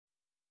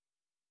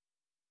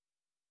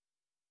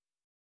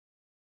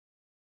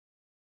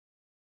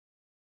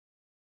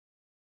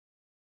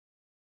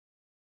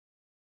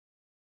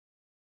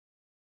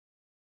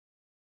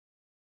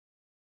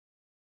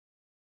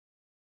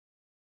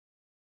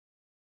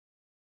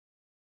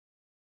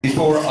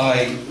Before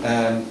I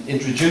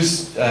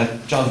introduce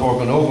John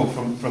Borgonovo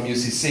from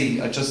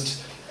UCC,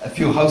 just a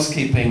few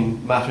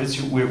housekeeping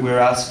matters. We're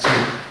asked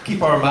to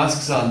keep our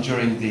masks on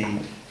during the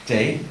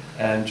day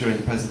and during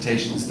the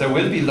presentations. There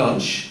will be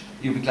lunch,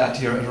 you'll be glad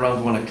to hear, at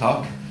around 1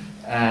 o'clock,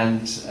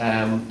 and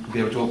we'll be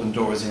able to open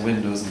doors and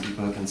windows and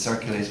people can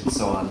circulate and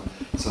so on.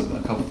 So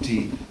a cup of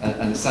tea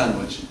and a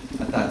sandwich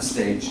at that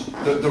stage.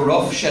 The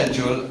rough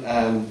schedule,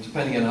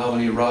 depending on how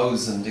many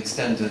rows and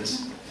extended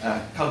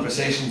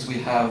conversations we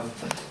have,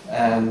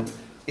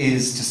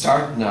 is to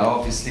start now,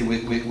 obviously,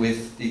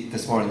 with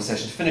this morning's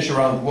session, to finish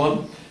around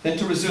 1, then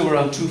to resume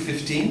around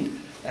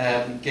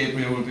 2:15.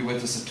 Gabriel will be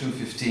with us at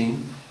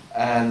 2:15,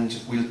 and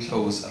we'll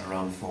close at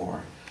around 4.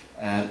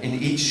 In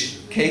each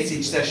case,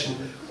 each session,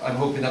 I'm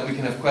hoping that we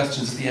can have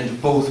questions at the end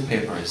of both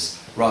papers,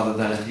 rather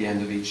than at the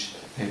end of each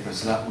paper.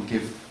 So that will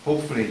give,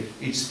 hopefully,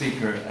 each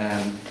speaker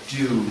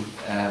due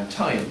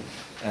time,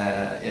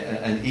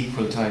 and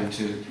equal time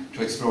to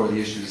explore the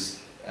issues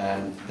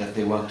that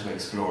they want to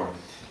explore.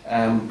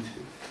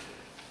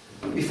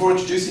 Before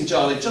introducing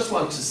John, I just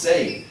want to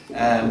say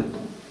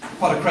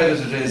what a credit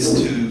it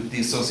is to the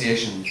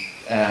association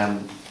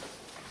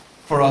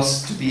for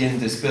us to be in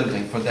this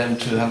building, for them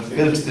to have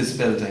built this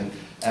building,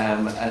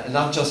 and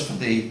not just for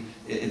the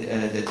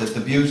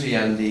beauty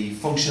and the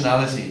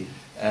functionality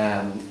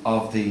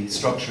of the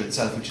structure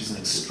itself, which is an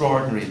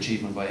extraordinary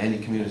achievement by any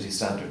community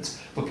standards,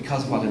 but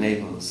because of what it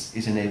enables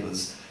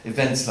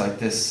events like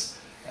this.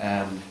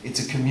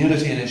 It's a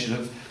community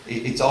initiative.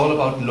 It's all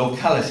about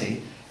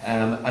locality,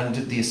 and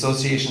the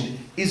association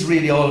is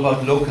really all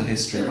about local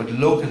history, but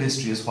local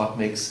history is what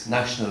makes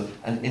national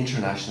and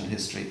international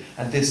history,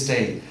 and this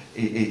day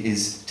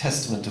is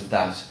testament of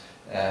that.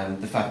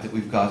 The fact that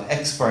we've got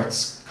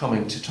experts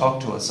coming to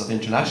talk to us of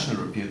international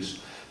repute,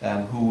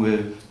 who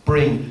will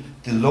bring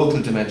the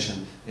local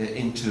dimension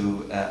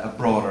into a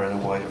broader and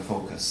a wider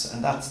focus,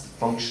 and that's the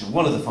function,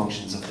 one of the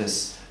functions of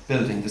this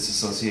building, this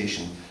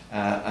association.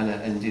 And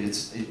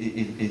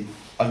indeed,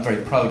 I'm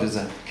very proud as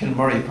a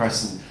Kilmurry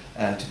person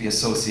to be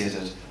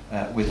associated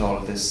with all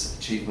of this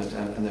achievement,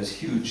 and there's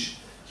huge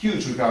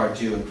regard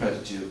due and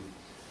credit due.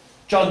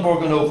 John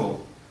Borgonovo.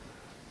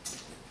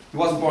 He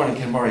wasn't born in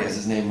Kilmurry, as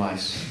his name might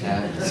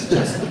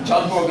suggest.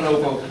 John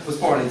Borgonovo was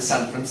born in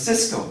San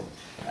Francisco,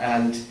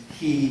 and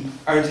he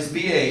earned his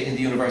BA in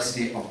the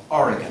University of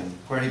Oregon,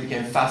 where he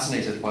became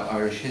fascinated by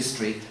Irish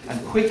history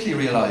and quickly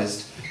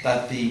realised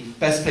that the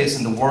best place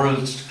in the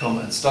world to come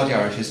and study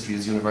Irish history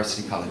is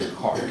University College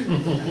Cork.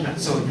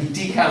 So he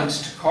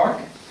decamped to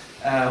Cork,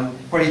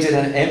 where he did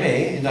an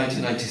MA in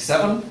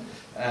 1997.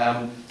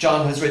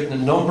 John has written a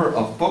number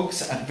of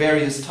books at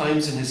various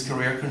times in his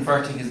career,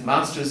 converting his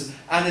master's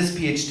and his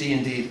PhD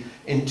indeed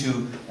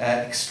into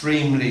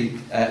extremely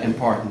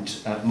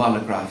important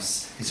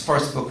monographs. His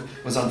first book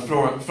was on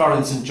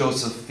Florence and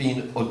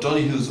Josephine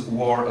O'Donoghue's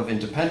War of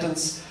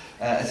Independence,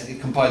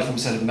 compiled from a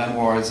set of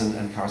memoirs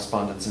and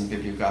correspondence and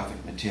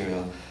bibliographic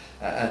material.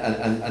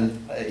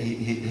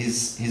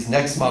 His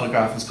next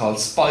monograph was called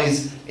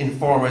Spies,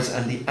 Informers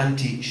and the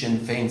Anti-Sinn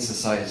Féin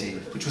Society,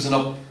 which was an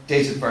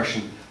updated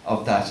version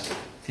of that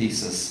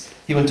thesis.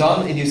 He went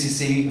on in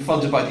UCC,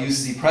 funded by the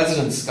UCC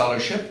President's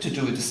Scholarship, to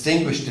do a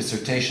distinguished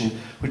dissertation,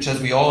 which, as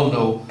we all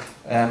know,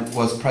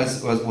 was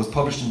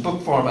published in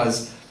book form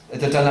as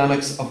The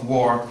Dynamics of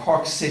War,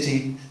 Cork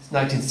City,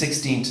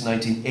 1916 to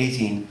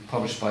 1918,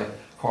 published by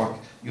Cork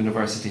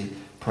University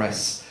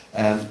Press.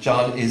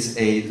 John is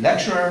a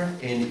lecturer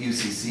in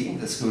UCC,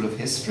 the School of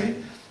History,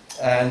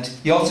 and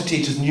he also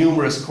teaches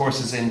numerous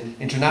courses in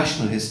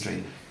international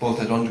history, both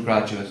at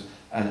undergraduate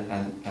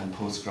and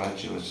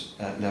postgraduate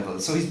level.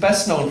 So he's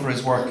best known for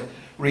his work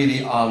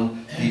really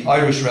on the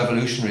Irish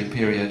Revolutionary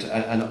period,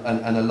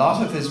 and a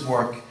lot of his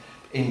work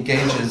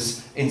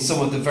engages in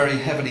some of the very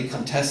heavily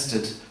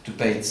contested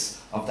debates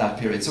of that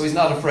period. So he's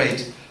not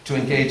afraid to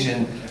engage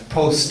in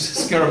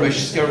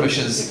post-skirmishes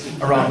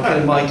around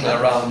Kilmichael,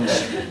 around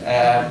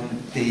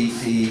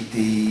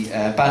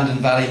the Bandon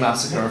Valley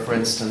Massacre, for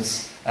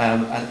instance,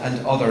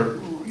 and other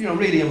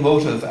really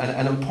emotive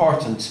and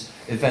important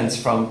events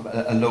from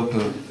a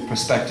local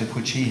perspective,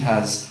 which he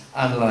has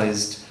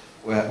analysed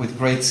with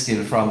great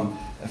skill from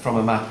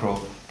a macro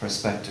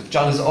perspective.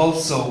 John is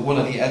also one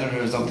of the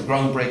editors of the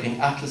groundbreaking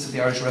Atlas of the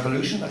Irish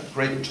Revolution, that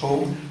great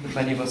tome that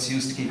many of us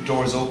used to keep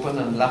doors open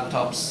and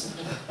laptops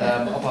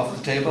up off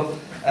the table.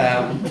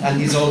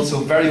 And he's also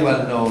very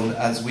well known,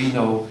 as we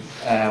know,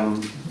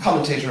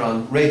 commentator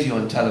on radio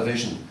and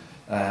television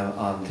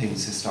on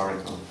things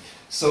historical.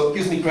 So it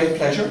gives me great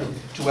pleasure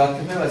to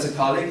welcome him as a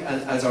colleague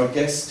and as our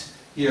guest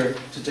here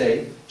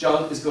today.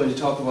 John is going to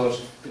talk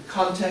about the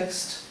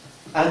context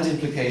and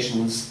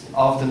implications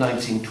of the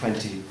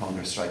 1920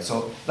 hunger strike.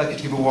 So I'd like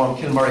to give a warm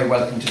Kilmurry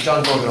welcome to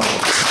John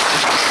Borgonovo.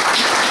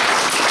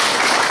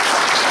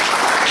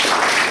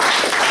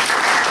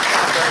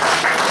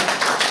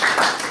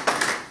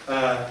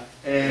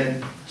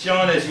 And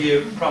John, as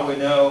you probably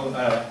know,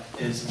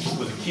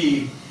 was a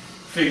key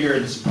figure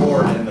in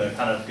support in the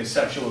kind of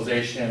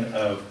conceptualization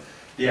of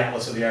the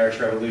Atlas of the Irish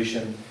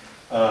Revolution.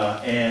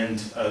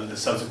 and a lot of the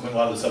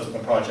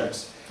subsequent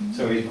projects.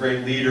 So he's a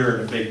great leader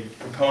and a big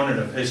proponent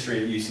of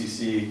history at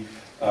UCC,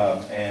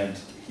 and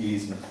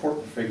he's an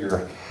important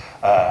figure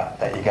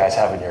that you guys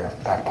have in your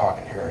back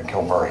pocket here in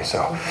Kilmurry,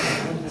 so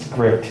it's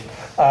great.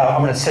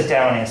 I'm going to sit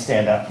down and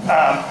stand up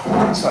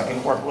so I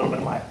can work a little bit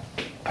of my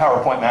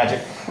PowerPoint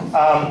magic.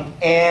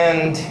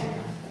 And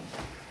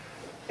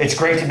it's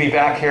great to be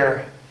back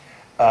here.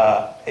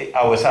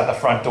 I was at the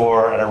front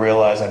door and I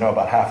realized I know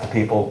about half the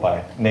people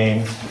by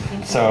name,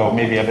 so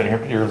maybe I've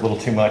been here a little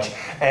too much.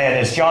 And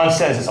as John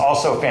says, it's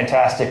also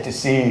fantastic to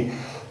see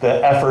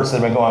the efforts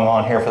that have been going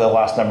on here for the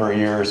last number of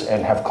years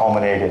and have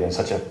culminated in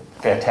such a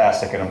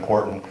fantastic and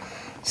important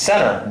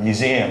center,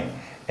 museum.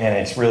 And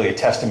it's really a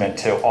testament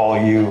to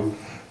all you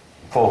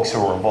folks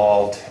who were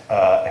involved,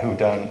 who've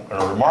done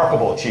a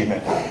remarkable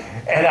achievement.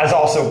 And as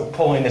also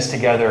pulling this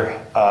together,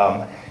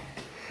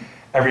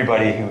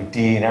 everybody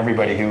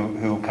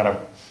who kind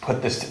of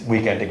put this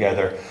weekend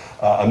together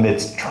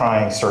amidst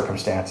trying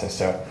circumstances.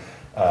 So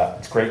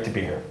it's great to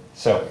be here.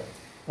 So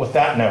with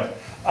that note,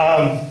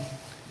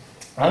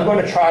 I'm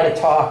going to try to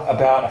talk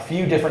about a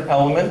few different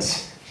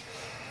elements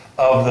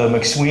of the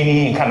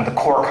MacSwiney and kind of the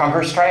Cork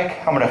hunger strike.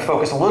 I'm going to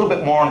focus a little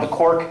bit more on the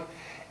Cork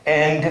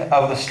end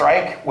of the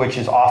strike, which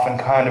is often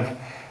kind of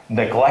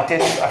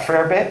neglected a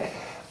fair bit.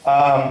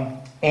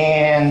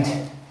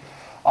 And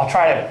I'll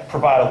try to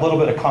provide a little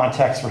bit of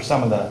context for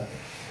some of the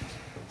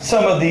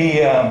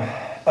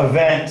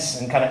events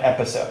and kind of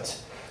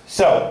episodes.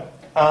 So,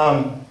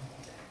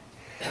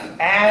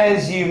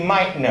 as you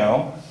might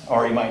know,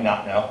 or you might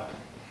not know,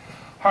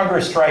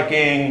 hunger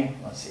striking,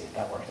 let's see if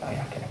that works. Oh,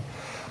 yeah, okay.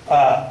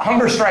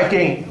 Hunger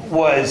striking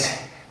was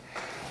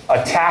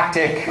a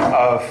tactic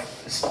of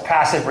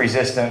passive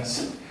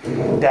resistance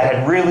that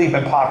had really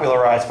been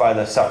popularized by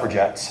the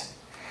suffragettes.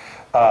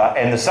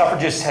 And the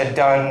suffragists had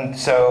done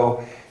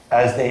so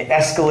as they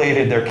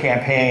escalated their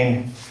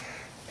campaign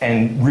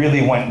and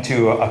really went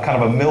into a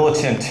kind of a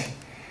militant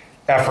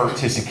effort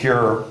to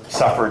secure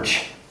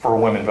suffrage for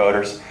women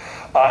voters.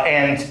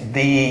 And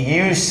the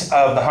use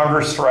of the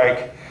hunger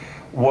strike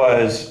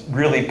was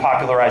really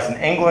popularized in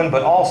England,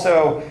 but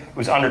also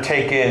was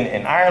undertaken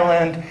in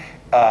Ireland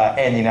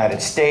and the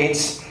United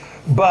States.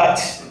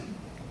 But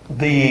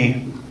the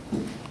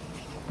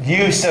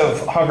use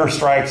of hunger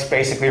strikes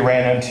basically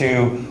ran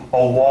into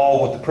a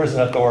wall with the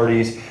prison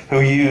authorities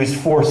who used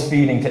force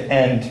feeding to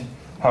end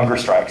hunger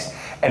strikes.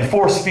 And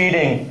force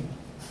feeding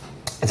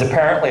is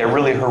apparently a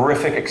really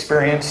horrific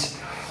experience.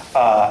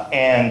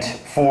 And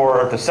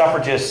for the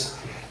suffragists,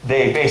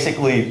 they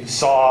basically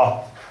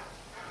saw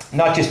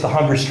not just the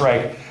hunger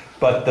strike,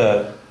 but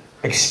the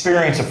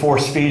experience of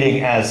force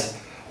feeding as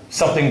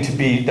something to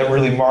be that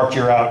really marked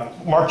you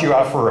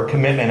out for a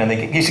commitment. And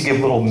they used to give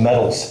little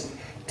medals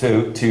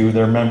to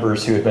their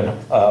members who had been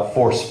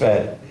force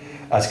fed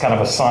as kind of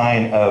a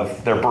sign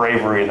of their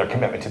bravery and their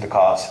commitment to the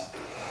cause.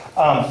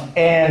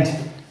 And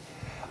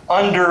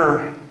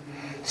under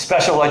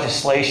special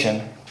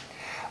legislation,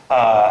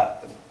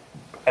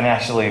 and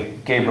actually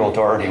Gabriel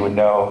Doherty would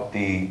know the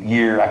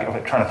year,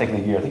 I'm trying to think of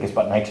the year, I think it's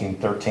about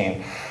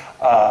 1913,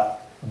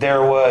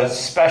 there was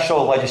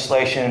special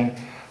legislation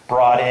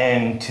brought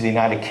in to the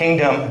United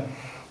Kingdom,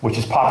 which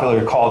is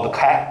popularly called the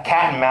Cat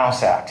and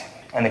Mouse Act.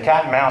 And the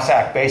Cat and Mouse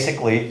Act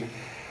basically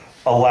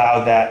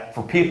allowed that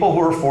for people who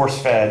were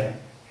force-fed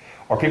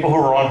or people who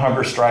were on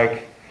hunger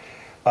strike,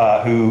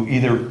 who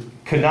either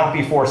could not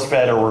be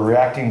force-fed or were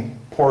reacting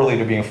poorly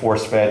to being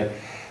force-fed,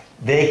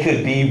 they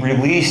could be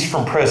released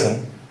from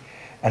prison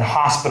and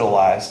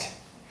hospitalized.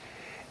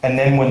 And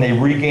then when they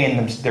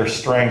regained their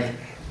strength,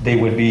 they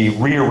would be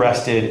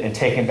rearrested and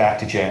taken back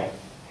to jail.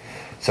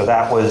 So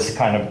that was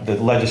kind of the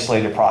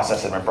legislative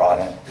process that had been brought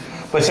in.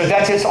 But so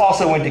that just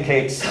also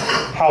indicates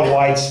how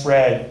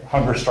widespread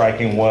hunger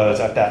striking was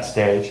at that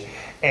stage.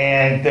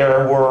 And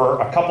there were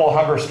a couple of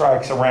hunger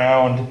strikes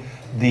around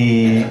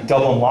the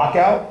Dublin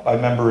lockout by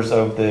members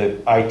of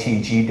the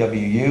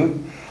ITGWU,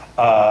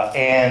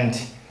 and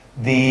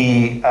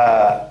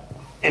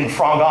in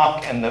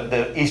Frongoch and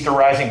the Easter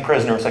Rising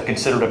prisoners had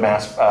considered a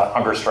mass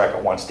hunger strike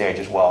at one stage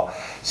as well.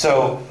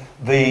 So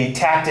the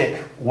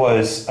tactic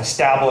was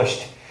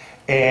established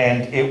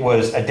and it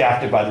was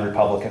adapted by the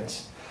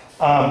Republicans.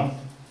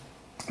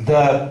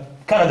 The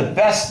kind of the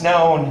best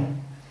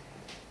known,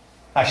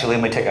 actually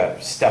let me take a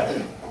step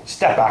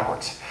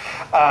backwards.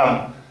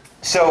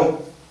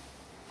 So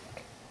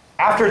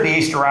after the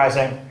Easter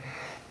Rising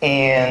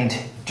and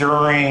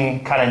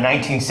during kind of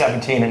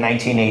 1917 and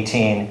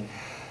 1918,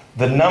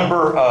 the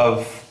number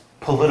of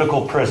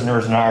political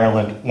prisoners in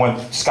Ireland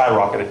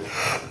skyrocketed.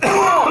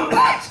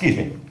 Excuse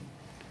me.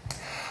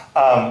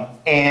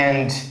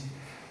 And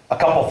a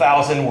couple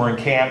thousand were in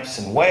camps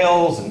in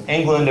Wales and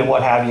England and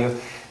what have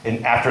you,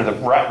 and after the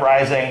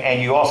Rising,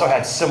 and you also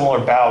had similar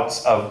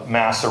bouts of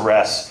mass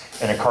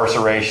arrests and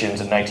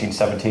incarcerations in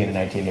 1917 and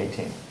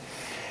 1918.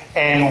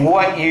 And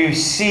what you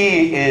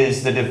see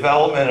is the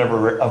development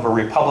of a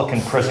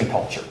Republican prison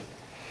culture.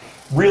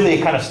 Really,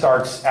 it kind of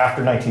starts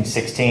after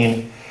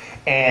 1916,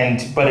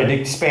 but it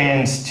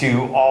expands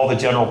to all the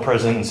general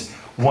prisons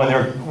when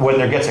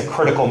there gets a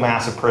critical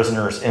mass of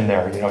prisoners in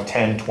there,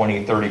 10,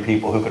 20, 30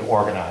 people who can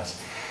organize.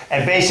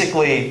 And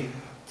basically,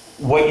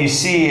 what you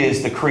see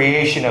is the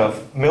creation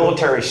of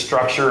military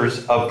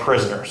structures of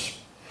prisoners.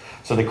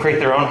 So they create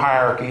their own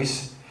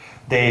hierarchies.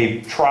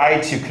 They try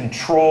to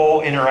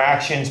control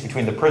interactions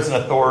between the prison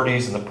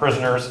authorities and the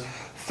prisoners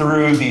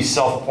through these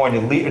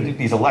self-appointed,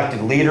 these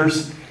elected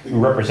leaders who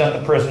represent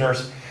the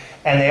prisoners.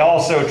 And they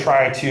also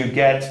try to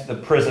get the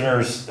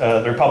prisoners,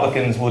 the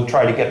Republicans would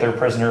try to get their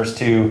prisoners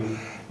to,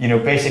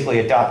 basically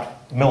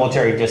adopt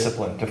military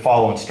discipline, to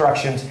follow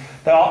instructions.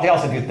 They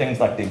also do things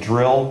like they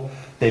drill,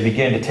 they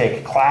begin to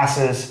take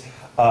classes,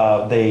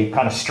 they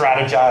kind of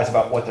strategize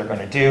about what they're going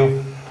to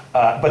do.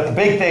 But the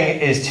big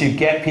thing is to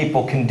get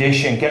people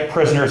conditioned, get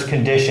prisoners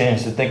conditioned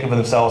to think of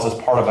themselves as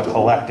part of a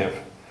collective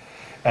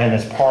and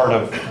as part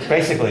of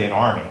basically an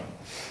army.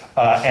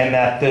 And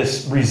that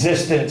this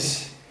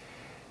resistance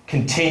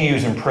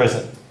continues in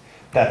prison,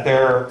 that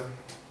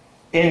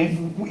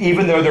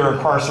even though they're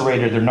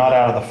incarcerated, they're not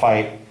out of the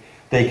fight,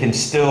 they can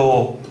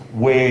still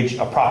wage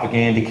a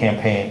propaganda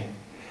campaign.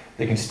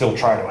 They can still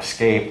try to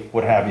escape,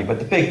 what have you. But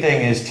the big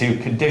thing is to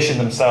condition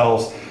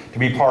themselves to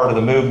be part of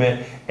the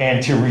movement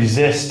and to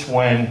resist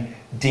when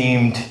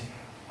deemed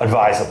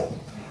advisable.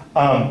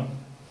 And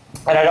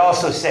I'd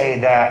also say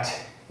that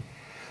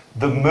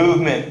the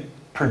movement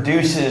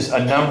produces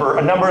a number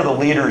of the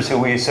leaders who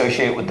we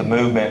associate with the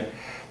movement,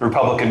 the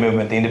Republican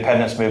movement, the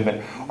independence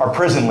movement, are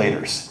prison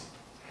leaders.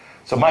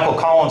 So Michael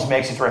Collins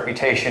makes his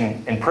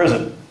reputation in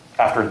prison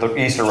after the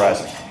Easter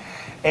Rising.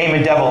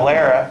 Eamon de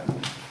Valera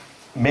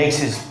makes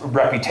his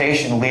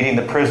reputation leading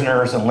the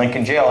prisoners in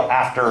Lincoln Jail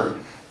after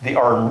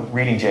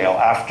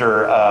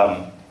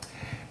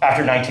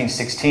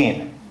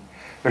 1916.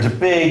 There's a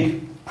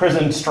big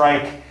prison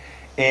strike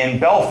in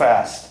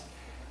Belfast,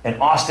 and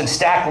Austin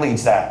Stack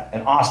leads that.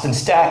 And Austin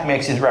Stack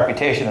makes his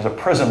reputation as a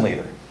prison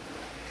leader.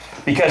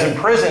 Because in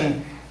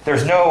prison,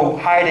 there's no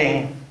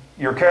hiding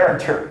your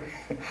character.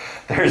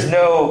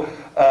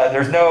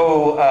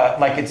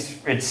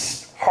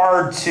 It's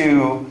hard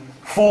to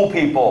fool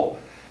people.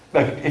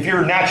 Like, if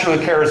you're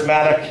naturally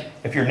charismatic,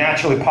 if you're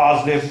naturally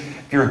positive,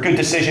 if you're a good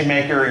decision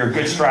maker, you're a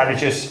good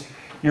strategist,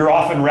 you're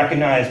often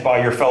recognized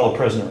by your fellow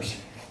prisoners.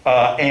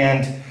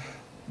 And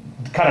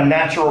kind of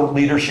natural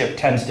leadership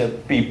tends to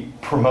be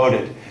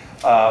promoted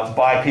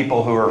by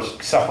people who are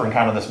suffering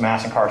kind of this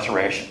mass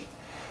incarceration.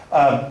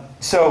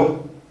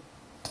 So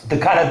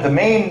the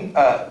main,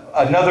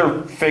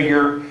 another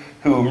figure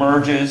who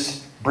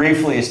emerges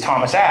briefly is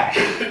Thomas Ashe.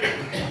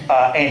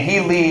 And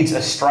he leads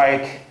a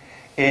strike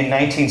in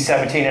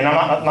 1917, and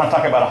I'm not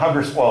talking about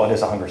it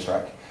is a hunger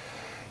strike.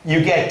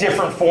 You get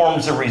different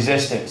forms of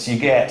resistance. You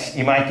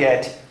might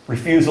get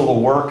refusal to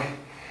work.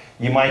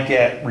 You might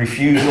get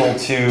refusal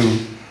to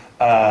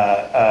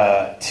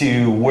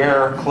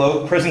wear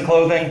prison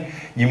clothing.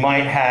 You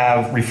might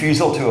have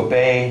refusal to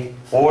obey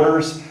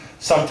orders.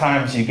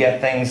 Sometimes you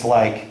get things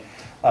like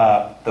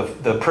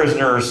the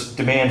prisoners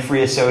demand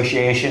free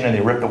association, and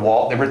they rip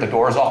the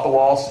doors off the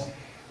walls,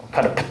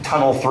 kind of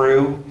tunnel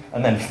through,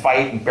 and then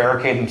fight and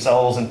barricade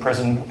themselves in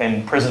prison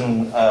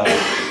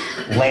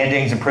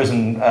landings and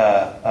prison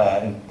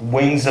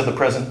wings of the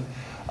prison.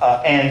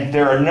 And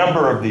there are a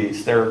number of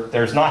these.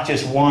 There's not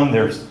just one,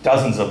 there's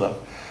dozens of them.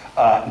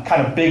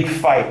 Kind of big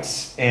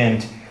fights,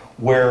 and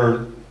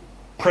where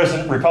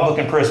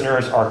Republican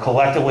prisoners are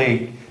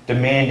collectively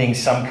demanding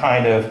some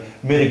kind of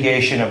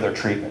mitigation of their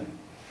treatment.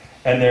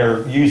 And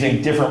they're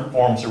using different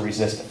forms of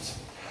resistance.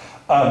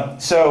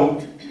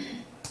 So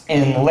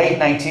in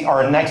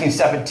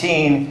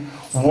 1917,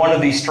 one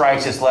of these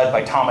strikes is led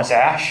by Thomas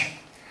Ashe,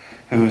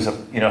 who's a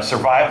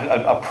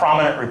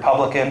prominent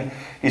Republican.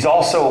 He's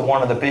also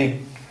one of the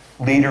big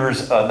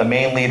leaders, the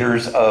main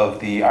leaders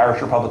of the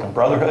Irish Republican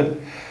Brotherhood.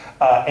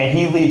 And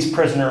he leads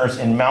prisoners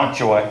in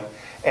Mountjoy,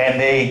 and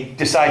they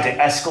decide to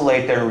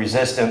escalate their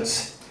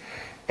resistance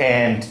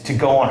and to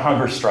go on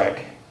hunger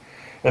strike.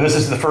 And this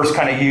is the first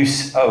kind of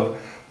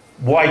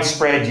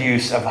widespread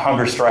use of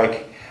hunger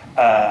strike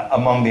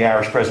among the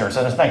Irish prisoners.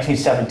 And it's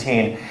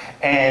 1917,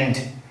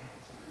 and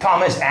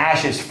Thomas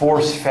Ashe is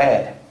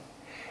force-fed.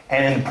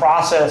 And in the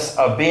process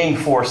of being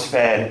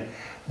force-fed,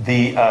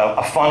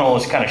 a funnel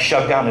is kind of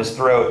shoved down his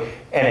throat,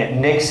 and it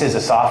nicks his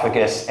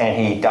esophagus, and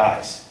he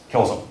dies,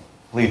 kills him,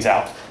 bleeds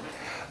out.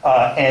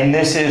 And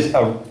this is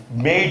a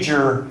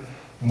major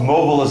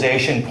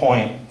mobilization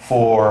point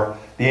for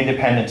the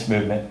independence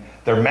movement.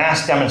 There are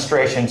mass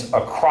demonstrations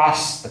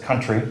across the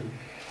country.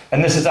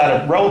 And this is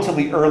at a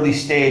relatively early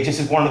stage. This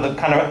is one of the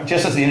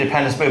just as the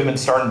independence movement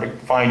starting to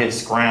find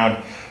its ground,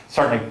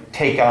 starting to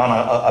take on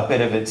a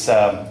bit of its,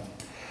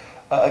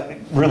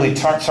 really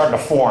starting to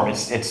form. I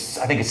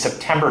think it's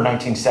September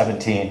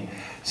 1917.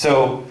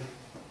 So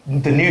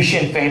the new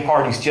Sinn Féin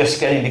party's just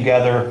getting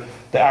together.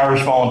 The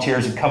Irish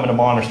volunteers and coming on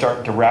are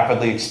starting to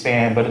rapidly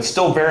expand, but it's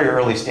still very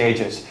early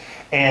stages.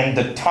 And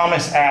the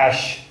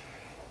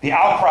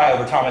outcry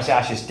over Thomas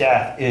Ashe's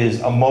death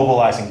is a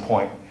mobilizing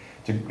point.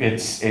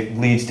 It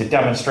leads to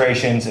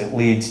demonstrations. It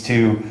leads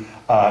to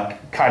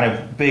kind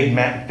of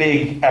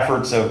big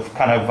efforts of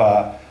kind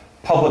of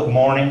public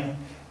mourning.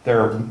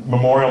 There are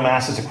memorial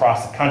masses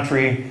across the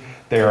country.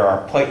 There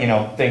are,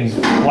 things,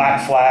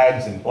 black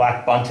flags and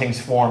black buntings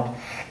formed.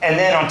 And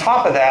then on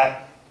top of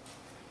that,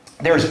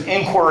 there's an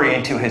inquiry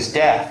into his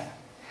death.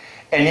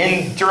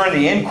 And during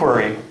the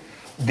inquiry,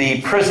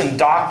 the prison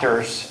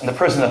doctors and the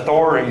prison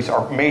authorities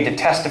are made to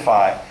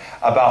testify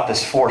about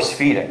this force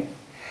feeding.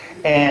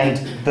 And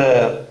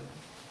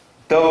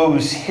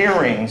those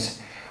hearings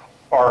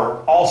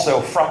are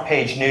also front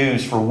page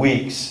news for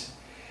weeks.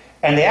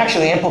 And they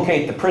actually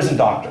implicate the prison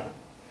doctor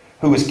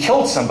who has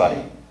killed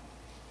somebody.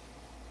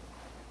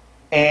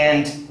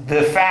 And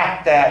the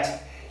fact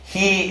that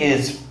he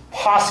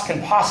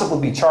can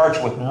possibly be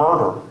charged with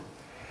murder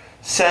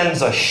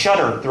sends a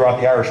shudder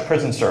throughout the Irish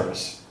prison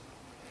service.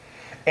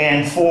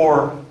 And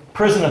for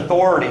prison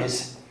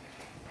authorities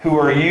who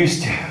are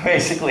used to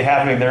basically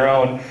having their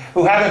own,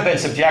 who haven't been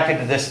subjected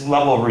to this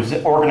level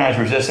of organized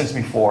resistance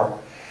before,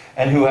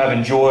 and who have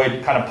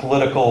enjoyed kind of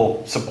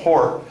political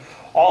support,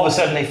 all of a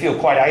sudden they feel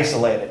quite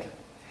isolated.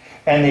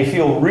 And they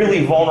feel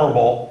really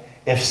vulnerable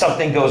if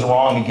something goes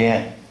wrong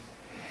again.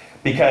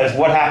 Because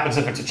what happens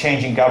if it's a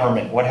changing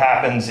government? What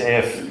happens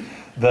if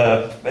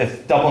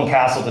Dublin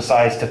Castle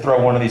decides to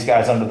throw one of these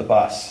guys under the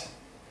bus?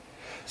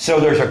 So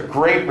there's a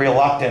great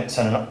reluctance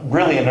and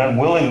really an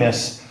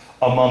unwillingness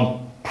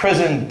among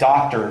prison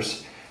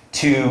doctors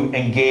to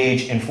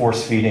engage in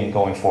force feeding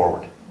going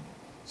forward.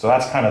 So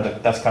that's kind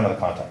of the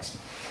context.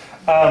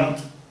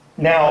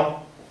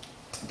 Now,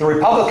 the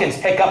Republicans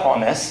pick up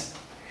on this,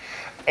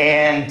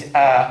 and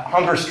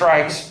hunger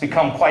strikes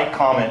become quite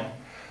common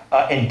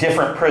in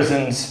different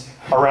prisons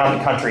around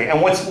the country.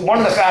 And one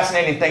of the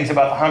fascinating things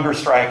about the hunger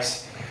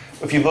strikes,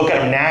 if you look at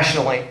them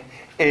nationally,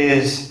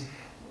 is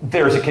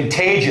there's a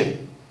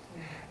contagion.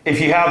 If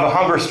you have a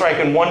hunger strike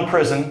in one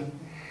prison,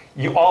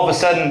 all of a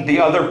sudden the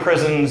other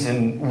prisons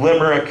in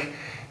Limerick,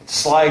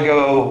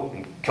 Sligo,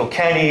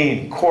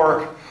 Kilkenny,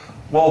 Cork,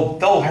 well,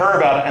 they'll hear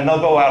about it and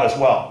they'll go out as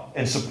well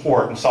in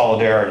support and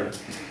solidarity.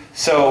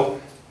 So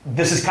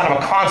this is kind of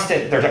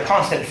there's a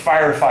constant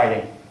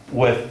firefighting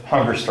with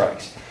hunger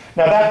strikes.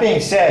 Now that being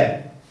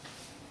said,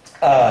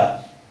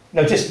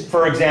 just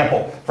for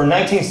example, for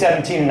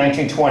 1917 and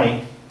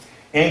 1920,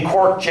 in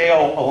Cork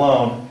jail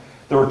alone,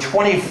 there were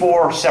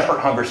 24 separate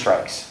hunger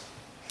strikes.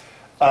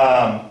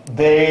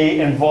 They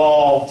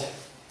involved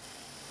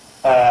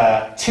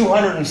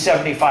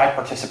 275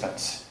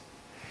 participants.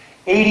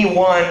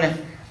 81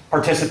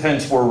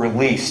 participants were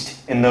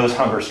released in those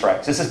hunger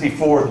strikes. This is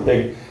before the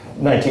big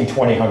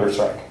 1920 hunger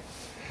strike.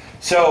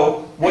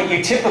 So what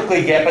you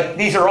typically get, but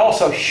these are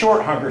also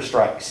short hunger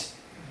strikes,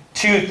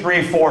 2,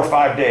 3, 4,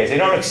 5 days. They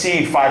don't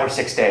exceed 5 or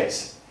 6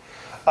 days.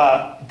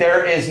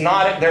 There is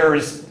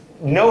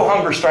no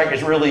hunger strike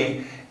is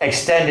really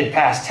extended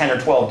past 10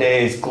 or 12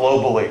 days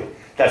globally.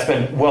 That's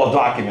been well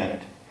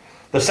documented.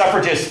 The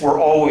suffragists were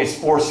always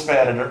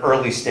force-fed at an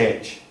early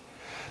stage.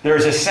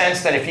 There's a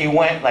sense that if you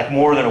went like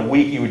more than a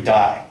week, you would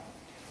die.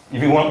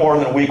 If you went more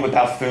than a week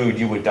without food,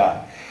 you would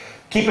die.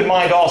 Keep in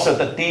mind also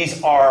that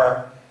these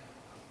are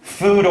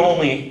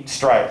food-only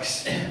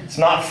strikes. It's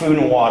not food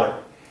and water.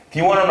 If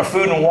you went on a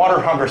food and water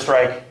hunger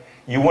strike,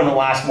 you wouldn't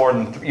last more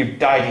than, you'd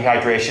die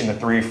dehydration in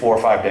 3, 4,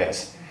 5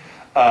 days.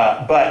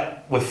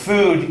 But with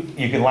food,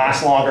 you can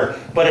last longer,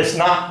 but it's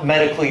not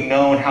medically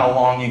known how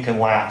long you can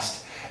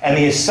last. And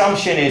the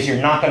assumption is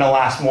you're not going to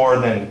last more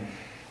than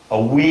a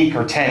week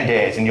or 10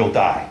 days and you'll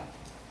die.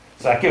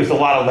 So that gives a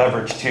lot of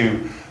leverage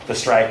to the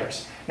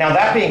strikers. Now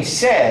that being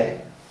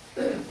said,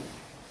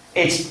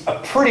 it's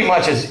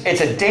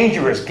a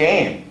dangerous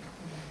game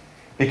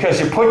because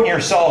you're cornering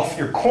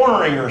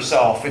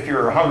yourself if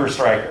you're a hunger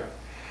striker.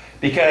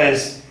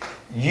 Because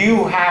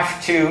you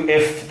have to,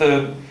 if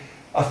the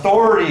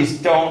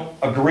authorities don't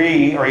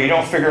agree or you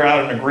don't figure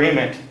out an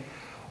agreement,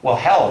 well,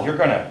 hell,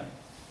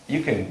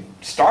 you can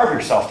starve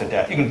yourself to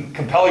death. You can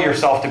compel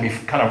yourself to be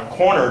kind of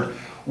cornered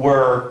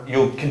where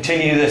you'll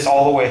continue this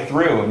all the way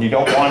through, and you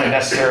don't want to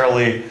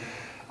necessarily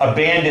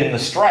abandon the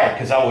strike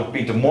because that would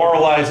be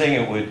demoralizing.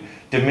 It would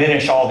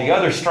diminish all the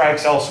other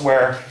strikes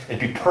elsewhere.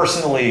 It'd be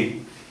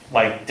personally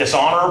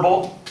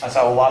dishonorable. That's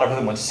how a lot of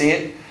them would see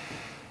it.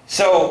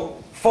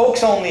 So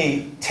folks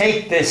only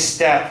take this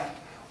step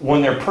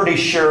when they're pretty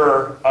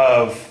sure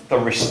of the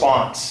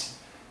response,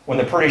 when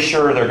they're pretty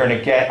sure they're going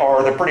to get,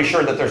 or they're pretty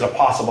sure that there's a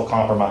possible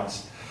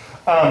compromise.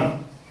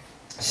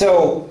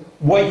 So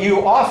what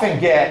you often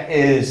get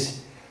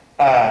is,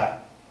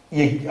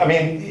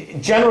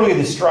 generally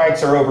the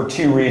strikes are over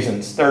 2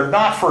 reasons. They're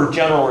not for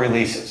general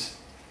releases.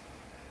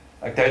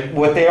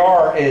 What they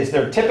are is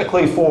they're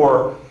typically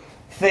for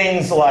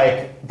things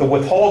like the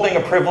withholding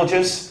of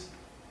privileges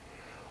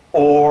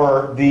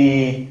or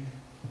the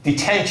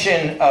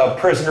detention of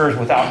prisoners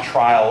without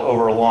trial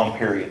over long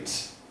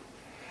periods.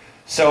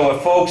 So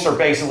if folks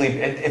are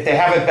if they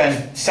haven't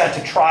been sent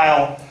to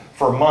trial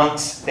for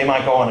months, they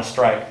might go on a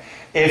strike.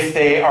 If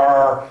they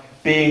are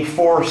being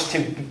forced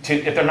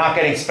if they're not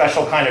getting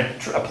special kind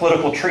of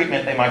political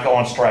treatment, they might go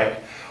on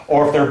strike.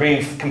 Or if they're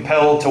being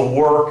compelled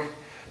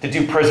to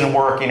do prison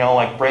work,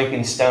 like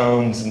breaking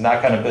stones and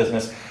that kind of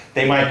business,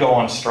 they might go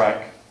on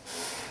strike.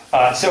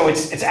 So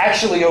it's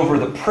actually over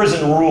the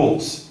prison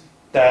rules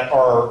that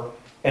are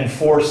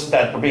enforced,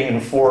 that are being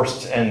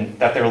enforced and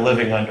that they're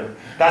living under.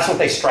 That's what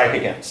they strike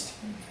against.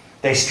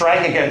 They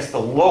strike against the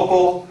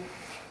local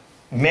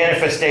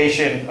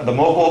manifestation, the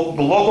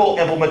local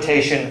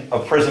implementation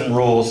of prison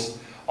rules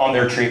on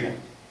their treatment.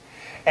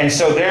 And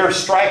so they're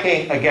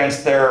striking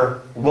against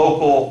their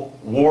local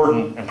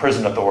warden and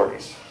prison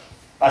authorities.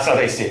 That's how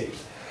they see it.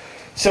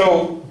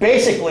 So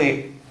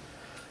basically,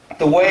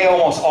 the way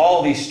almost all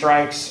of these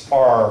strikes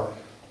are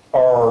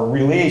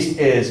released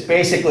is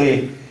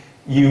basically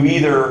you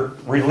either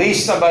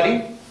release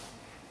somebody,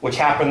 which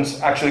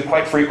happens actually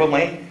quite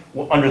frequently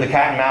under the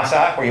Cat and Mouse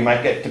Act, where you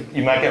might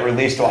get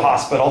released to a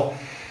hospital.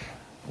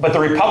 But the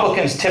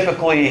Republicans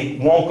typically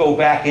won't go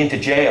back into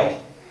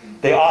jail.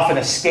 They often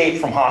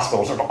escape from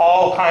hospitals. There's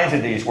all kinds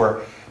of these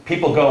where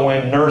people go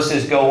in,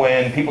 nurses go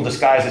in, people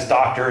disguised as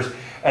doctors,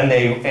 and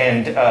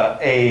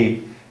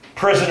a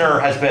prisoner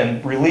has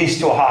been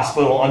released to a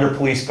hospital under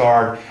police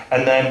guard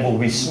and then will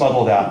be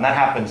smuggled out. And that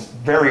happens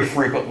very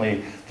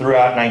frequently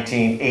throughout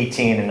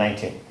 1918 and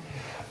 19.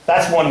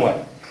 That's one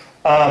way.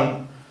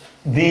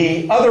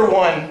 The other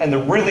one, and the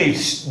really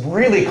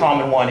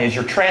common one, is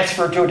you're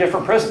transferred to a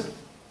different prison.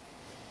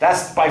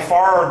 That's by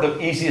far the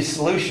easiest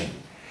solution.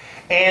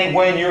 And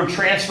when you're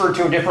transferred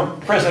to a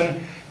different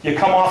prison, you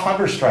come off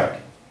hunger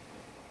strike.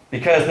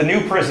 Because the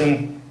new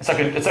prison, it's like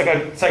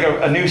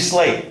a new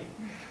slate.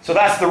 So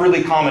that's the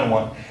really common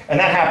one. And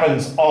that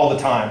happens all the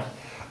time.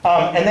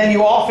 And then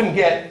you often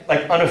get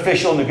like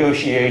unofficial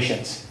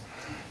negotiations,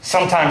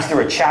 sometimes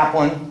through a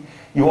chaplain.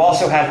 You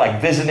also have like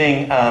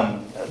visiting,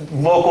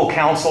 local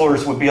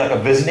counselors would be like a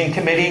visiting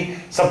committee.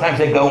 Sometimes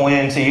they go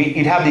in, so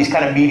you'd have these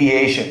kind of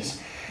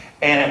mediations.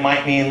 And it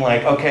might mean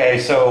like, okay,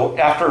 so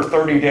after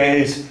 30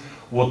 days,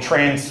 we'll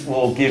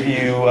give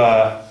you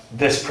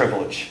this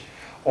privilege.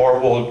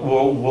 Or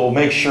we'll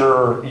make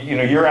sure,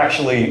 you're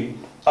actually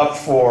up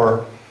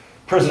for,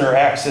 prisoner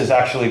X is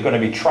actually going to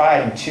be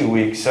tried in 2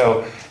 weeks.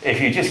 So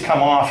if you just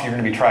come off, you're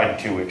going to be tried in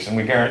 2 weeks. And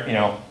we guarantee,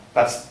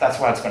 that's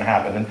what's going to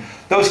happen. And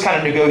those kind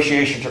of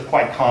negotiations are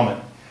quite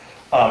common.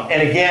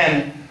 And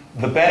again,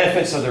 the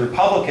benefits of the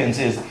Republicans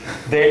is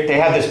they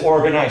have this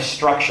organized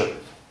structure.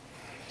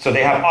 So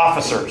they have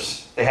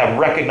officers, they have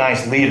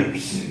recognized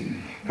leaders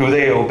who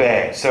they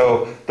obey.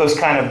 So those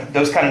kind of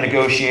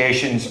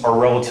negotiations are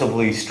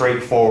relatively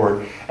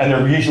straightforward, and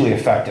they're usually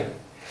effective.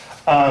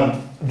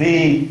 So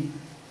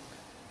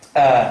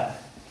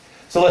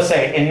let's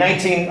say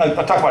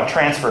I'll talk about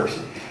transfers.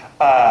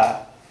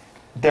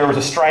 There was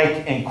a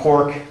strike in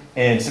Cork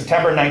in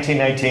September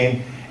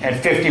 1919, and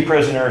 50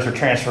 prisoners are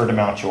transferred to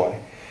Mountjoy.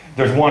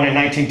 There's one in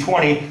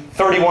 1920,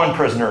 31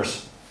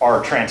 prisoners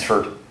are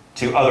transferred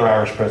to other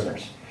Irish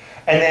prisoners.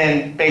 And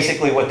then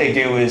basically what they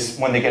do is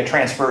when they get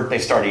transferred, they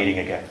start eating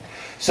again.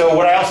 So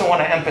what I also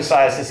want to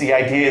emphasize is the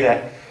idea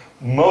that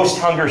most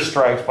hunger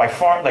strikes, by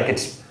far, like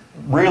it's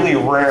really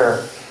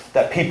rare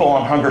that people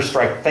on hunger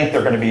strike think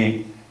they're going to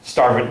be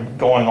starving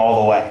going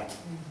all the way.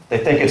 They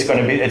think it's going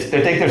to be, they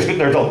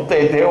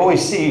think they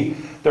always see,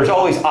 there's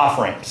always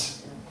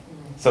off-ramps.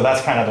 So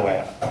that's kind of the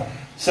way.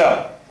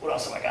 So what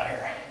else have I got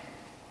here?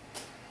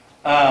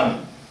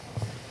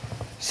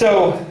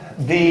 So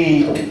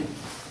the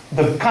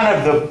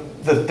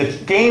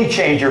game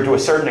changer to a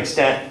certain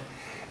extent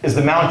is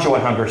the Mountjoy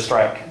hunger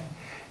strike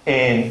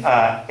in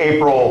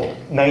April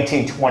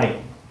 1920.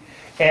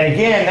 And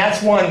again,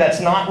 that's one that's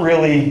not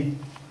really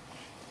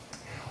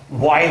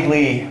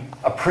widely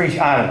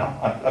appreciated.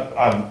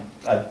 I don't know.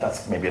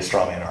 That's maybe a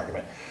straw man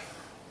argument.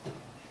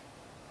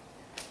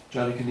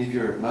 Johnny, you can leave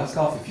your mask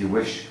off if you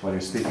wish while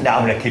you're speaking. No,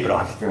 I'm going to keep it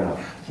on. Fair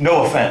enough.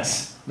 No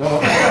offense.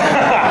 No.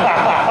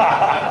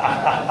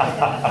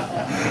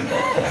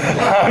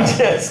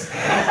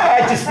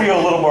 I just feel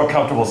a little more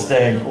comfortable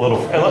staying a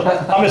little.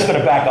 I'm just going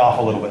to back off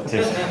a little bit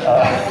too.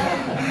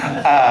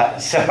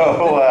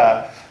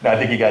 No, I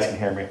think you guys can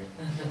hear me.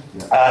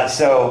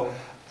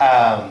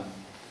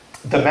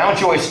 The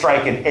Mountjoy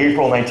strike in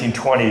April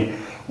 1920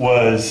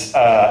 was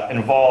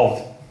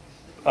involved,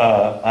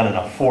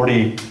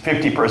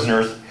 50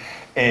 prisoners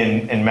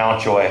in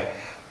Mountjoy,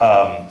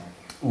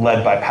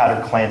 led by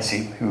Patrick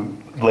Clancy, who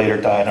later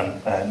died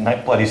on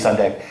Bloody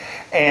Sunday,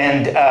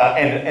 and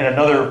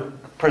another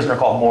prisoner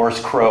called Morris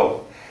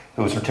Crow,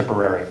 who was from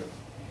Tipperary.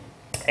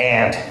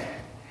 And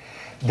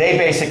they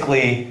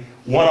basically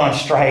went on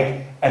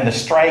strike, and the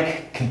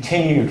strike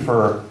continued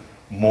for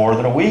more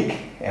than a week,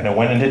 and it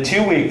went into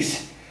 2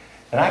 weeks.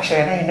 And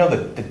actually, I don't even know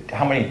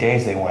how many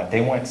days they went.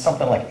 They went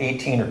something like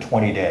 18 or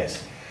 20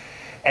 days.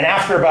 And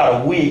after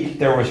about a week,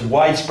 there was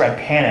widespread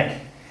panic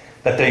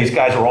that these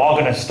guys were all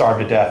going to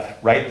starve to death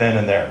right then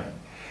and there.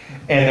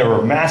 And there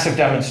were massive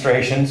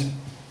demonstrations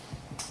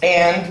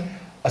and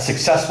a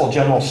successful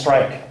general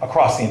strike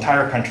across the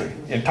entire country.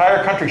 The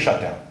entire country shut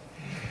down.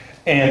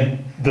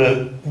 And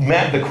the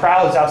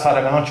crowds outside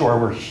of Mountjoy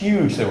were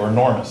huge. They were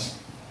enormous.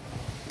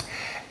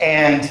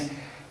 And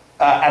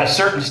at a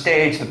certain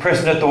stage, the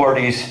prison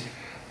authorities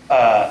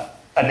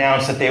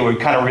announced that they would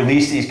kind of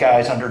release these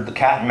guys under the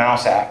Cat and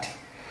Mouse Act.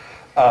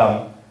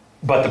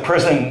 but the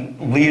prison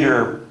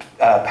leader,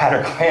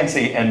 Patrick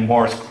Clancy and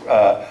Morris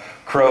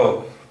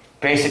Crow,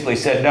 basically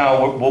said,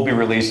 no, we'll be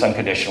released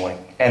unconditionally.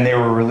 And they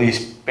were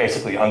released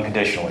basically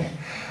unconditionally.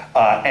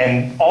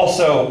 And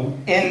also,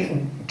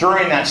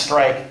 during that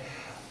strike,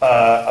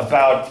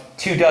 about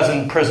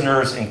 24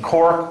 prisoners in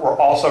Cork were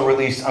also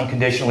released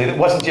unconditionally. It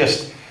wasn't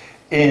just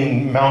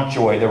in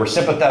Mountjoy. There were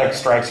sympathetic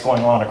strikes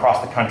going on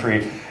across the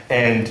country,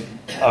 and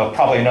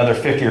probably another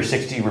 50 or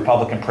 60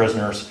 Republican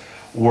prisoners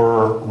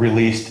were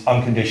released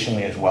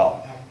unconditionally as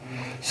well.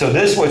 So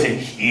this was a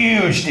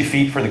huge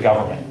defeat for the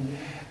government.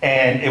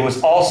 And it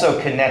was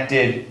also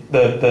connected,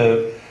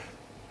 the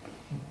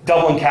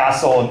Dublin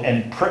Castle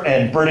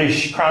and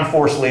British Crown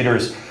Force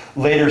leaders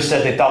later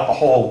said they thought the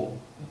whole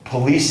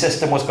police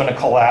system was going to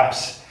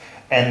collapse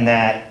and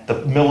that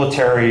the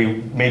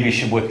military maybe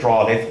should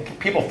withdraw.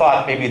 People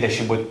thought maybe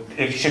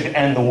it should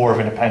end the War of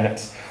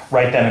Independence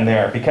right then and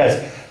there,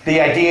 because the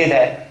idea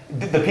that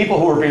the people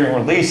who were being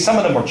released, some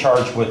of them were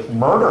charged with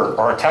murder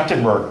or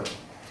attempted murder.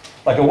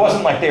 Like, it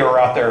wasn't like they were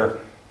out there,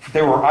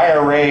 they were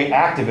IRA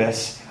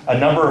activists, a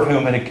number of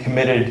whom had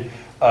committed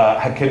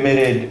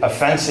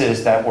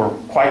offenses that were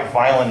quite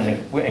violent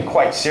and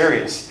quite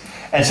serious.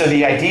 And so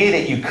the idea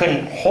that you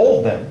couldn't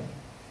hold them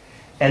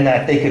and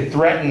that they could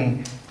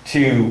threaten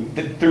through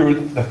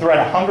the threat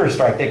of hunger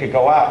strike, they could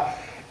go out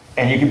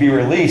and you could be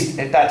released,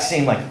 that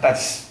seemed like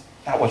that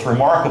was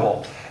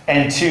remarkable.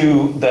 And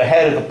to the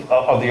head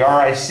of the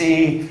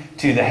RIC,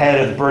 to the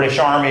head of the British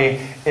Army,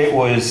 it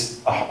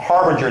was a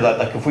harbinger that,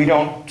 like, if we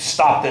don't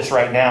stop this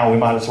right now, we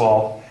might as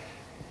well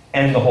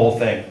end the whole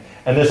thing.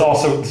 And this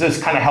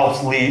kind of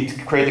helps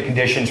create the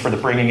conditions for the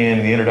bringing in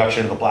and the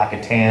introduction of the black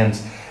and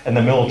tans and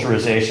the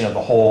militarization of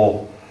the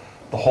whole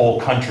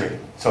country.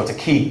 So it's a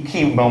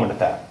key moment at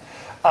that.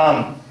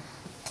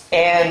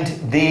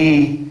 And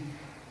the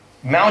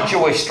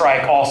Mountjoy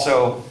strike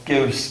also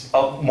gives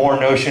more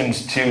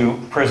notions to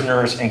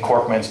prisoners in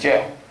Cork Men's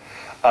Jail,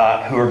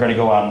 who are going to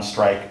go out and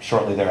strike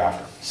shortly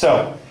thereafter.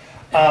 So,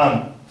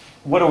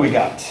 what do we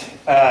got?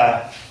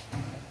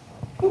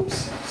 Oops,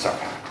 sorry,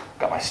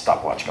 got my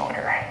stopwatch going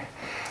here.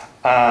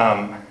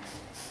 Oh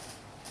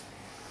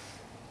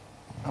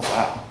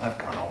wow, I've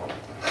gone over.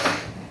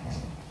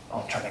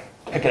 I'll try to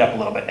pick it up a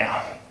little bit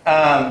now.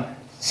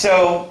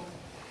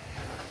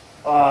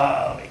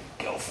 Let me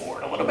go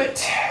forward a little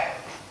bit.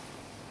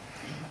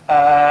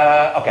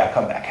 Okay, I'll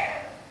come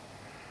back.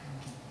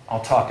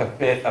 I'll talk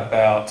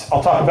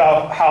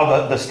about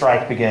how the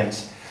strike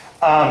begins.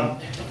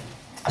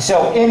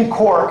 So in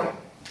Cork,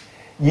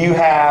 you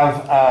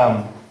have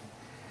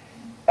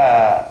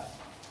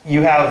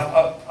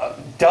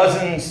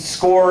dozens,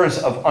 scores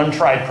of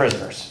untried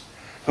prisoners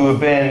who have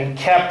been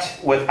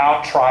kept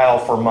without trial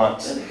for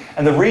months.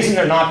 And the reason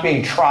they're not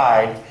being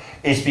tried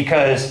is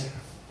because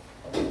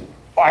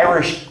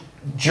Irish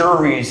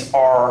juries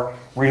are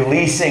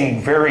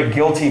releasing very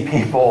guilty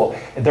people.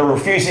 They're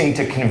refusing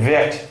to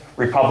convict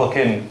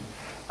Republicans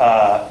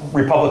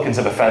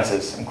of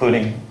offenses,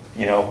 including,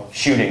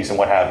 shootings and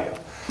what have you.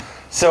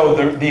 So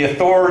the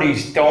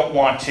authorities don't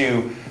want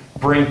to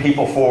bring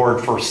people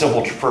forward for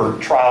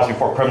trials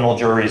before criminal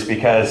juries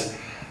because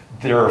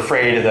they're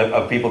afraid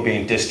of people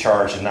being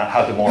discharged and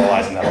how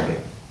demoralizing that'll be.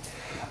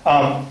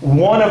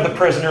 One of the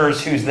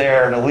prisoners who's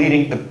there,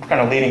 the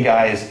kind of leading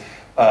guy, is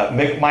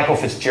Michael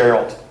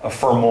FITZGERALD of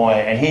Fermoy,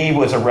 and he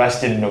was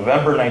arrested in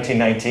November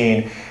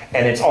 1919,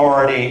 and it's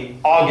already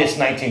August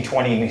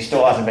 1920, and he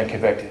still hasn't been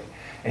convicted.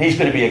 And he's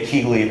going to be a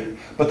key leader.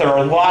 But there are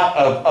a lot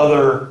of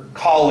other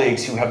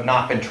colleagues who have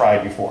not been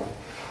tried before.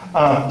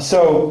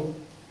 So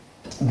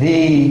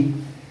the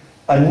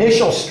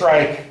initial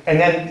strike, and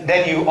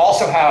then you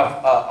also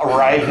have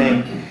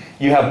arriving,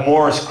 you have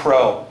Morris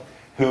Crow,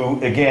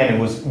 who again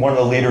was one of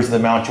the leaders of the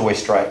Mountjoy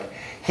strike.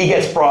 He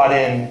gets brought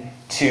in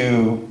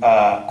to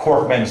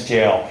Cork Men's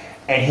Jail,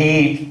 and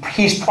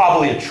he's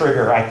probably a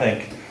trigger, I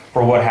think,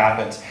 for what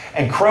happens.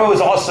 And Crow is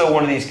also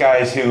one of these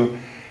guys who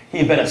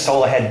he'd been at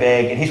Solihull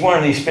Beg, and he's one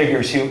of these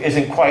figures who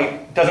doesn't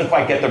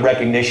quite get the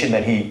recognition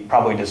that he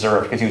probably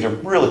deserved, because he was a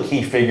really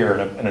key figure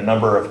in a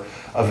number of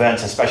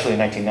events, especially in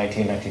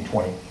 1919,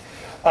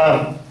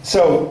 1920.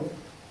 So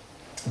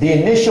the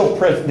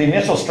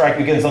initial strike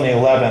begins on the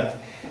 11th,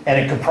 and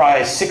it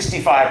comprised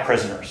 65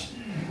 prisoners.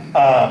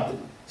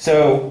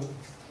 So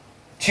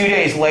 2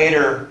 days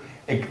later,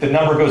 the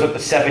number goes up to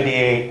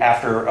 78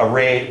 after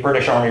a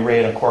British Army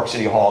raid on Cork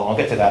City Hall, and I'll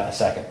get to that in a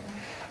second.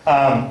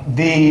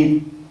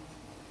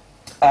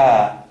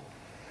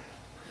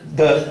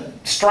 The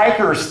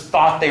strikers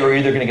thought they were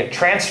either going to get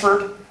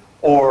transferred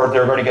or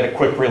they're going to get a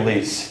quick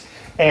release.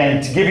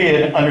 And to give you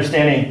an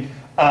understanding,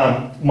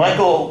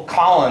 Michael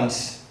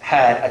Collins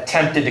had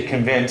attempted to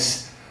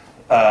convince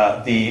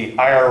the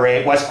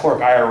West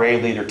Cork IRA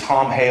leader,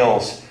 Tom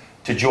Hales,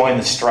 to join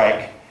the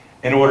strike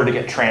in order to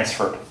get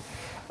transferred.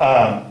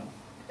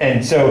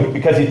 And so,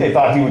 because they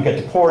thought he would get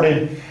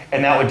deported,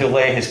 and that would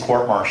delay his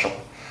court-martial.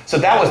 So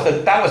that was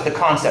the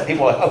concept.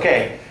 People were like,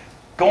 okay,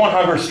 go on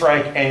hunger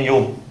strike, and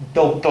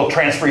they'll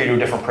transfer you to a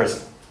different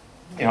prison.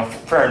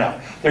 Fair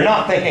enough. They're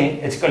not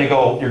thinking you're going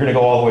to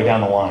go all the way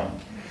down the line.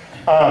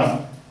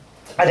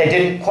 And they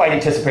didn't quite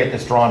anticipate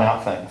this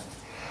drawn-out thing.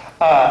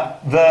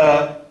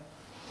 The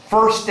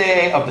first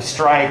day of the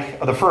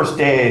strike, or the first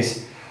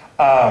days,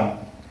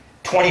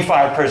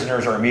 25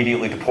 prisoners are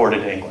immediately deported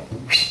to England,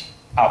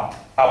 out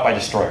by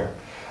destroyer.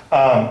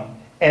 And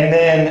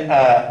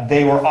then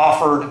they were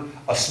offered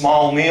a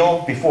small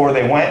meal before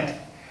they went,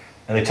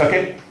 and they took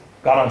it,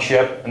 got on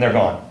ship, and they're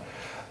gone.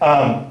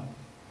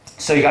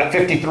 So you got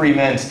 53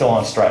 men still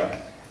on strike.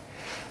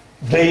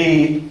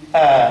 This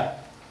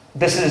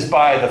is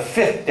by the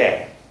 5th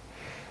day.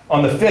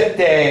 On the 5th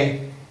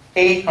day,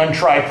 8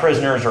 untried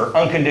prisoners are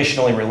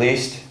unconditionally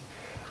released,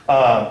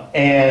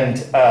 and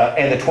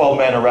the 12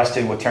 men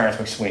arrested with Terence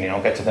MacSwiney.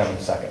 I'll get to them in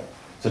a second.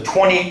 So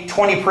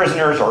 20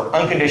 prisoners are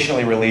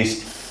unconditionally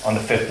released on the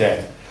 5th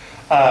day.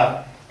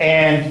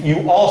 And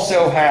you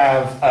also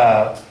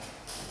have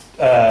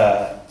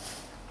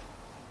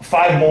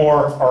 5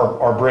 more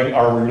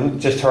are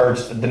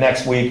discharged the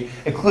next week,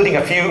 including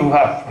a few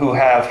who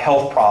have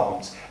health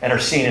problems and are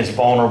seen as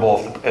vulnerable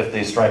if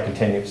the strike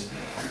continues.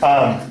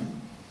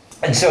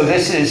 And so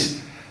this is,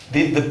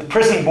 the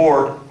prison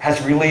board has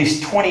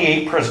released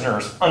 28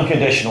 prisoners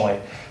unconditionally.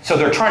 So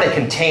they're trying to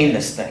contain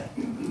this thing,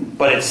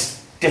 but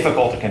it's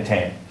difficult to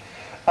contain.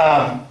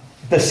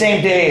 The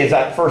same day as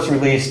that first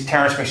release,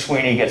 Terence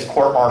MacSwiney gets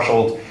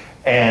court-martialed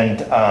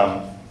and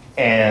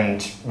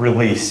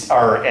released,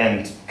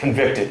 and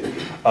convicted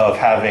of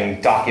having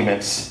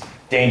documents,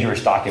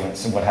 dangerous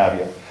documents and what have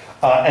you.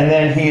 And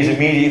then he is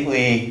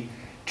immediately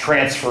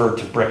transferred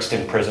to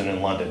Brixton prison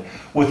in London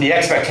with the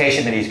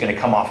expectation that he's going to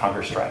come off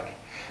hunger strike.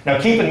 Now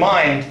keep in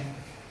mind,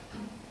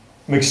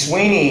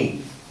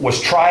 MacSwiney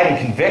was tried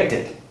and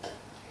convicted.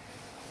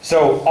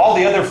 So all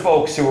the other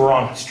folks who were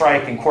on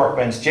strike in Cork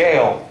Ben's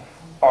jail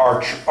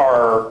are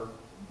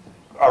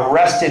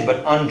arrested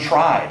but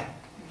untried.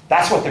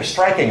 That's what they're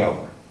striking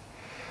over.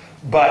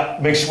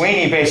 But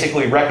MacSwiney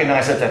basically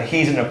recognizes that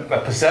he's in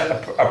a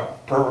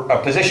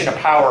position of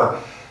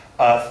power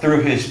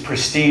through his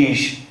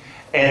prestige,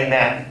 and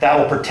that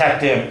will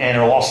protect him, and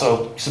it will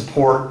also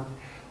support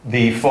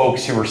the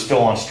folks who are still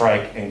on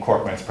strike in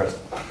Cork Ben's prison.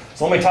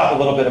 So let me talk a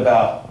little bit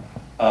about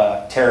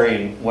Terry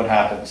and what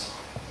happens.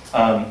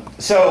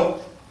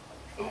 So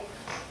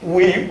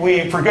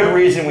we, for good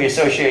reason, we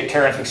associate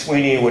Terence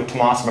MacSwiney with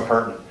Thomas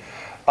McCurtain.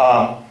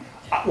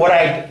 What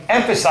I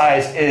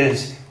emphasize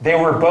is they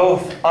were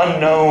both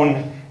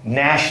unknown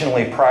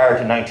nationally prior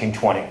to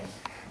 1920.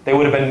 They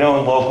would have been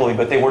known locally,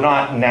 but they were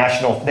not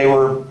national. They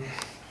would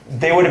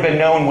have been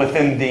known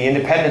within the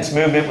independence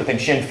movement, within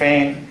Sinn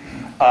Féin,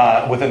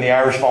 within the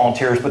Irish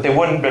Volunteers, but they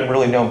wouldn't have been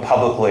really known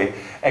publicly,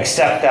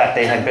 except that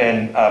they had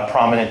been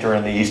prominent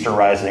during the Easter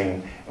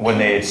Rising when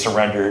they had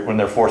surrendered, when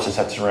their forces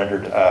had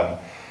surrendered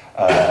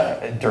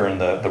during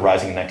the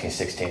Rising in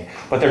 1916.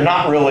 But they're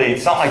not really,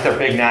 it's not like they're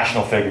big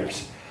national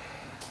figures.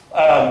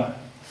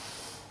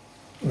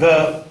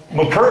 The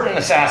McCurtain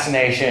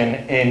assassination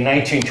in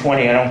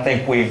 1920, I don't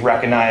think we've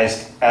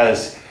recognized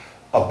as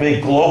a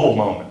big global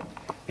moment,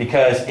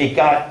 because it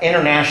got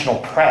international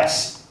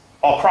press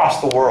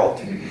across the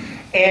world.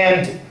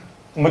 And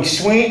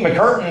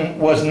McCurtain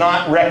was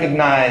not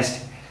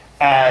recognized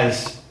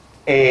as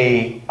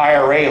an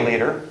IRA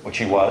leader, which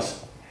he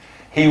was.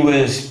 He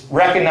was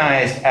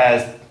recognized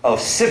as a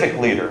civic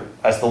leader,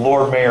 as the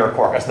Lord Mayor of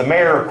Cork, as the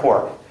Mayor of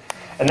Cork.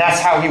 And that's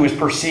how he was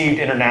perceived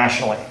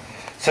internationally.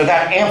 So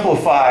that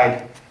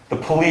amplified the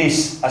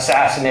police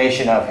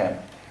assassination of him.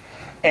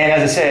 And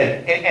as I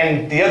said,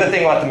 and the other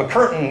thing about the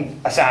McCurtain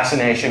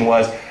assassination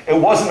was, it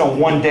wasn't a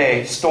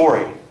one-day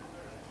story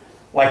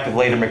like the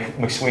later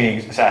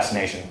MacSwiney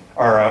assassination,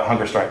 or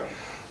hunger strike.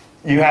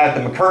 You had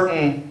the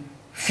McCurtain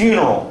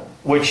funeral,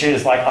 which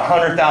is like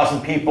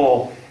 100,000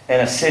 people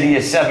in a city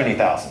of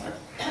 70,000.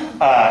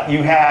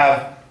 You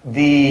have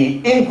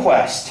the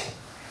inquest,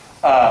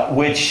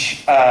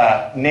 which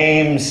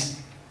names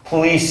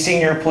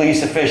senior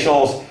police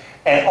officials,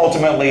 and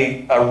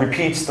ultimately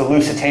repeats the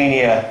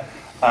Lusitania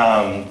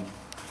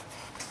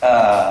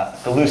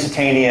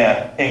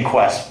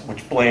inquest,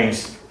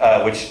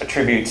 which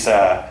attributes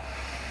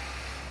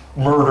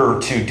murder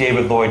to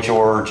David Lloyd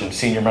George and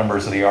senior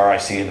members of the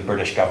RIC and the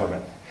British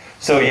government.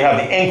 So you have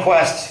the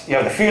inquest, you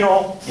have the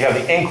funeral, you have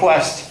the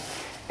inquest,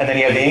 and then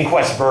you have the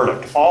inquest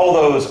verdict. All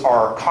those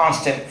are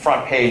constant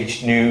front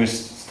page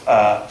news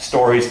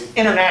stories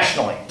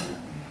internationally.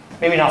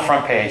 Maybe not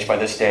front page by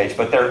this stage,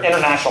 but they're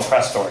international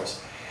press stories.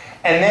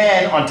 And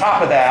then on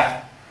top of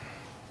that,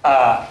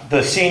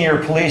 the senior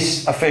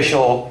police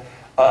official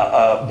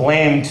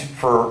blamed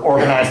for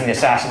organizing the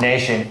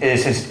assassination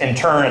is his in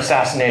turn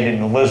assassinated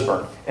in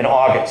Lisburn in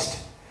August.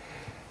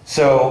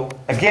 So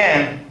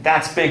again,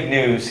 that's big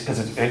news,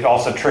 because it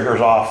also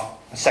triggers off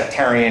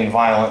sectarian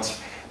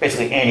violence,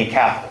 basically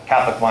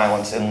anti-Catholic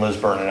violence in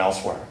Lisburn and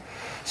elsewhere.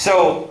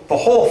 So the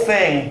whole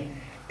thing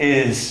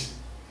it's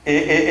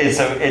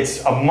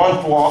a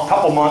month long,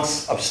 couple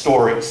months of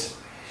stories.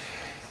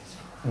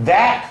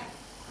 That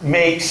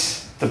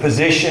makes the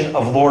position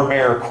of Lord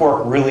Mayor of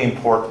Cork really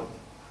important.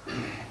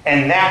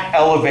 And that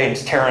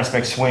elevates Terence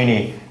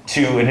MacSwiney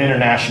to an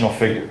international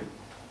figure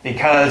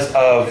because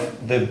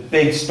of the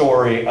big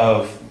story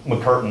of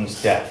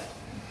McCurtain's death.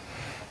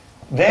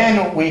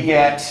 Then we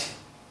get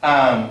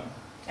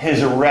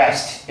his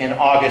arrest in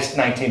August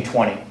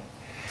 1920.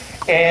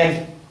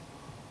 And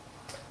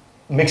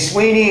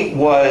MacSwiney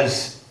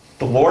was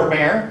the Lord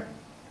Mayor,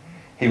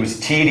 he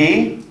was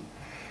TD,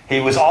 he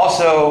was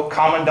also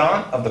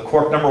Commandant of the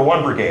Cork No.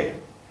 1 Brigade.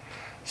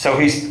 So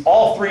he's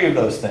all three of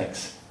those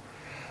things.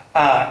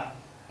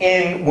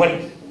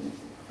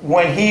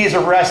 When he is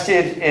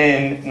arrested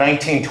in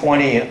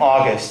 1920 in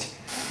August,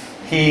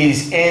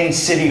 he's in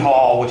City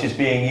Hall, which is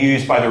being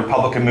used by the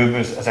Republican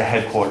movement as a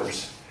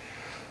headquarters.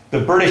 The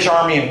British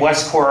Army in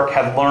West Cork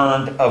had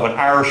learned of an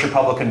Irish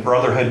Republican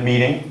Brotherhood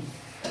meeting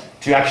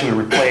to actually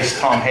replace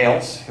Tom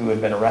Hales, who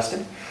had been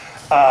arrested.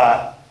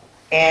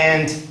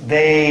 And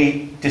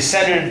they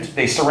surrounded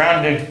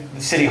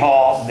the City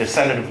Hall,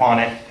 descended upon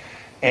it,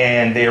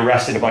 and they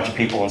arrested a bunch of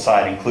people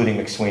inside, including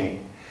MacSwiney.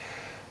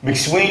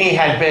 MacSwiney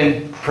had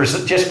been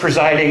just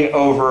presiding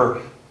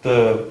over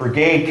the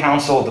Brigade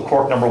Council of the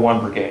Cork No. 1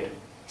 Brigade.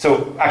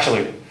 So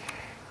actually,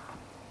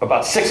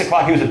 about 6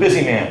 o'clock, he was a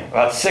busy man.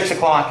 About 6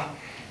 o'clock,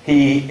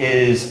 he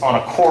is on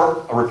a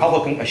court,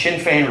 a Sinn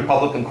Féin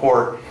Republican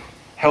court,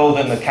 held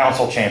in the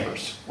council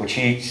chambers, which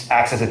he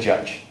acts as a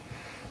judge.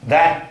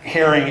 That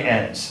hearing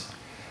ends.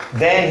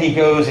 Then he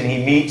goes and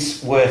he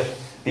meets with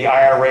the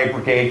IRA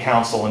Brigade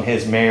Council in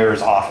his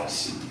mayor's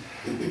office.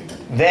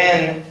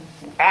 Then,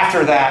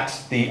 after that,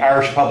 the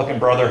Irish Republican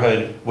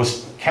Brotherhood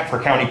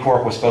for County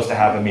Cork was supposed to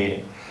have a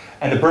meeting.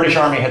 And the British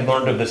Army had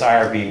learned of this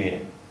IRB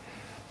meeting.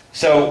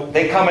 So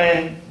they come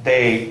in,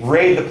 they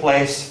raid the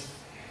place.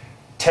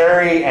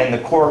 Terry and the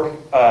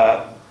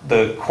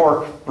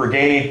Cork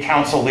Brigade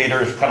Council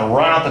leaders kind of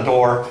run out the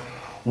door.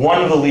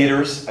 One of the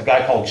leaders, a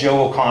guy called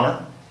Joe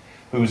O'Connor,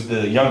 who's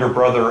the younger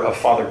brother of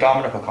Father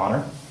Dominic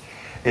O'Connor,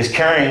 is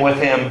carrying with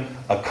him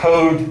a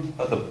code,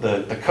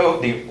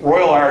 the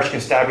Royal Irish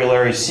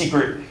Constabulary's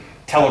secret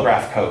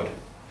telegraph code,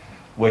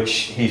 which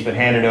he's been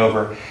handed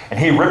over, and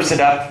he rips it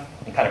up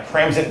and kind of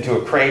crams it into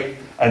a crate,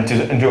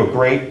 into a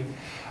grate,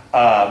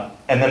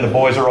 and then the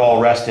boys are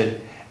all arrested,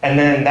 and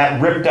then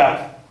that ripped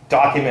up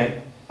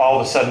document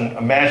all of a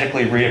sudden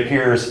magically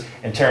reappears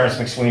in Terence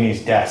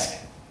MacSwiney's desk,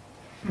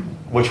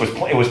 which was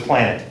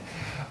planted.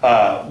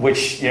 Which,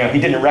 he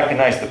didn't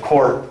recognize the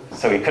court,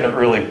 so he couldn't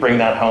really bring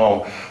that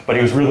home, but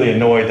he was really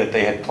annoyed that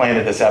they had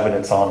planted this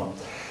evidence on him.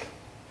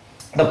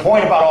 The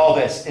point about all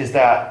this is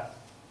that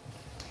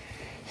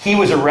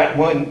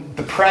when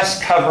the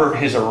press covered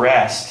his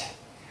arrest,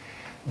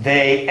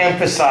 they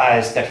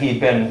emphasized that he'd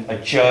been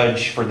a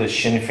judge for the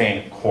Sinn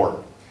Féin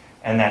court,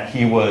 and that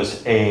he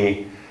was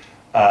a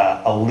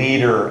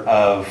leader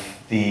of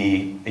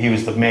he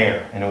was the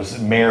mayor, and it was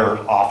the mayor's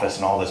office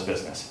and all this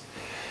business.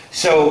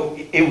 So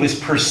it was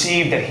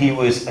perceived that he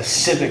was a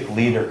civic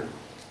leader,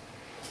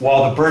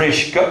 while the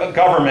British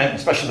government,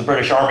 especially the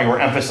British Army,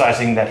 were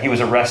emphasizing that he was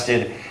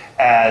arrested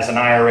as an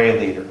IRA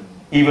leader,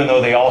 even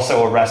though they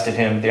also arrested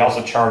him. They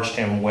also charged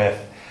him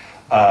with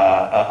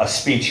a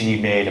speech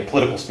he'd made, a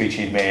political speech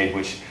he'd made,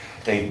 which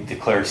they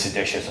declared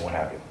seditious and what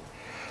have you.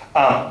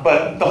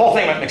 But the whole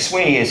thing about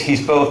MacSwiney is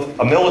he's both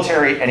a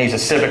military and he's a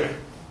civic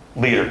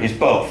leader. He's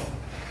both.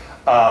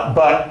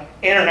 But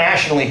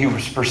internationally, he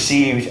was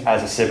perceived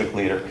as a civic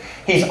leader.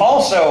 He's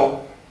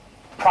also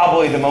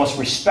probably the most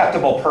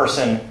respectable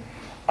person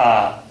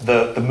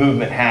the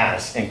movement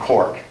has in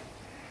Cork.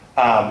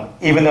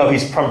 Even though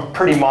he's from a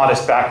pretty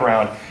modest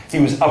background, he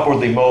was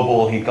upwardly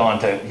mobile. He'd gone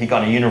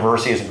to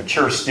university as a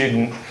mature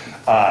student.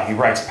 He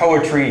writes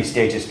poetry. He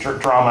stages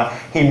drama.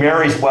 He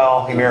marries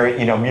well.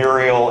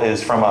 Muriel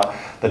is from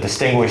the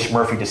distinguished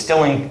Murphy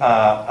Distilling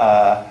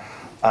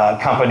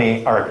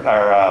company or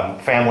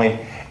family.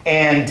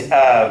 And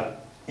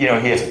he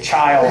has a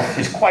child.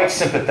 He's quite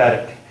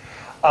sympathetic.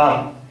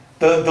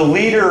 The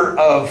leader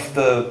of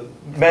the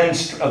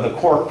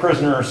Cork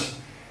prisoners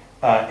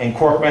in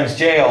Cork Men's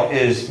Jail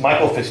is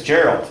Michael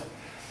FITZGERALD.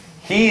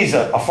 He's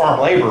a farm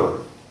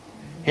laborer.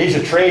 He's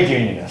a trade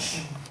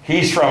unionist.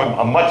 He's from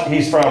a more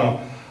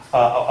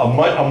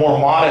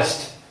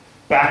modest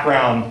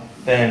background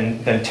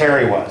than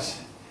Terry was.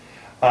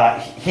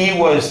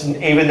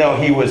 Even though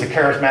he was a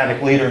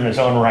charismatic leader in his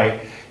own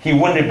right, he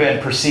wouldn't have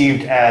been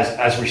perceived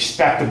as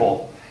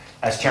respectable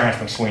as Terence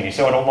MacSwiney.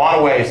 So in a lot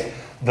of ways,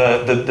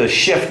 the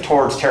shift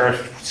towards Terence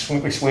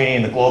MacSwiney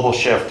and the global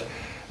shift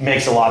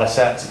makes a lot of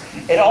sense.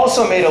 It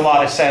also made a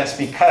lot of sense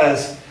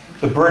because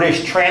the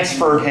British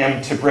transferred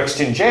him to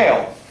Brixton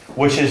Jail,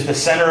 which is the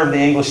center of the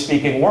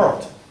English-speaking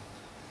world,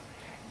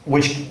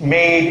 which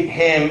made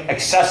him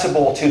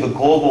accessible to the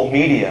global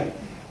media,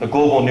 the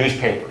global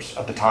newspapers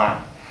of the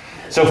time.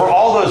 So for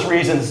all those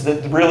reasons,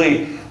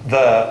 the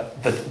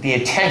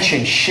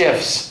attention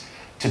shifts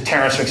to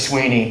Terence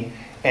MacSwiney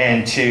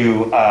and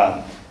to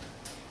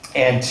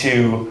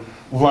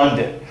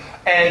London.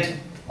 And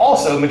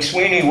also,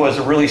 MacSwiney was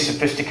a really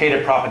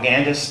sophisticated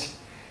propagandist.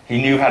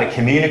 He knew how to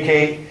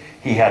communicate.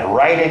 He had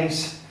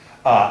writings.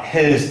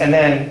 And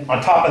then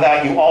on top of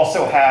that, you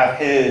also have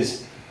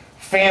his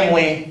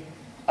family.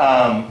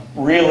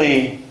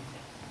 We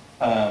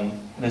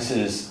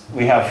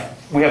have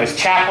his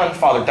chaplain,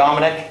 Father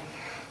Dominic,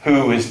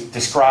 who is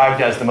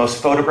described as the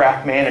most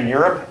photographed man in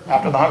Europe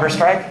after the hunger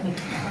strike.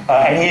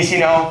 And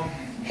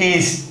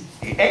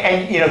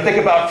think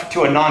about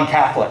to a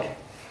non-Catholic.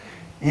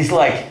 He's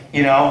like,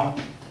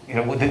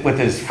 with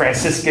his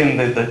Franciscan,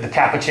 the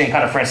Capuchin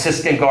kind of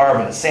Franciscan garb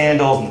and the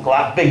sandals and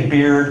the big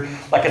beard.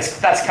 Like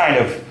that's kind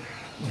of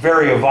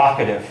very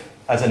evocative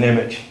as an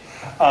image.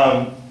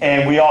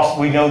 And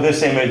we know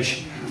this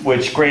image,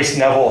 which Grace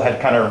Neville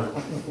had kind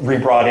of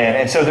rebrought in.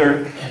 And so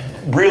there's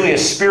really a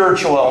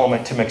spiritual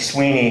element to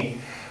MacSwiney,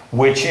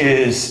 which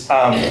is,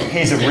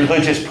 he's a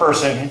religious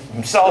person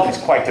himself, he's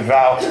quite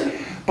devout,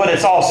 but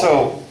it's all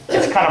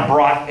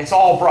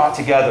brought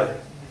together.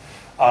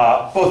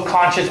 Both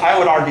I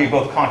would argue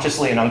both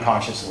consciously and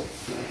unconsciously,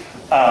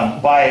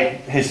 by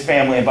his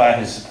family and by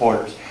his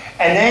supporters.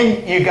 And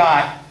then you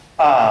got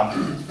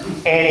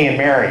Annie and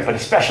Mary, but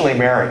especially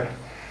Mary.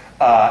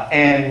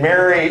 And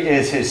Mary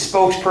is his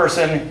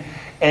spokesperson,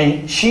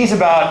 and she's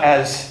about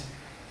as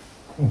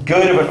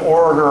good of an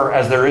orator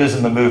as there is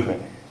in the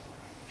movement.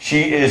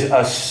 She is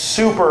a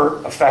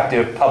super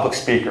effective public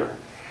speaker.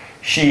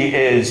 She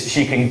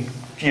can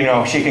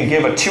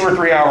give a 2 or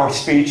 3 hour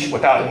speech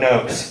without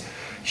notes.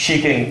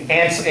 She can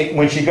answer,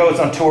 when she goes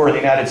on tour in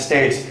the United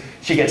States,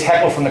 she gets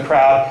heckled from the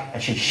crowd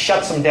and she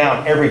shuts them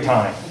down every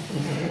time.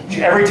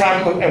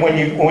 And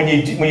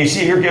when you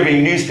see her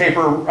giving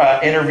newspaper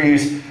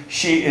interviews,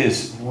 she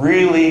is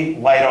really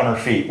light on her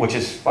feet, which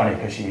is funny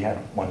because she had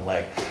one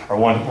leg, or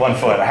one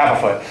foot,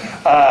 half a foot.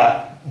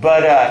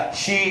 But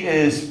she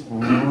is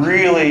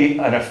really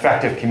an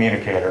effective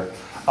communicator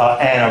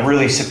and a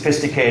really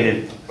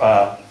sophisticated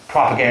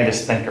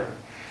propagandist thinker.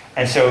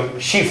 And so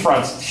she's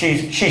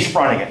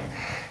fronting it.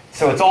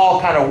 So it's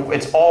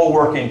all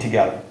working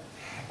together.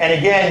 And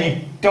again,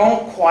 you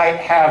don't quite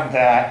have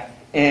that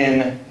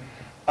in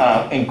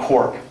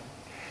Cork.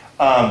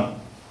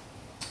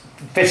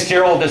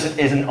 FITZGERALD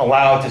isn't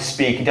allowed to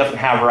speak. He doesn't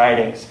have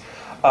writings.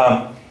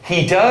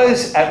 He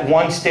does at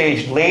one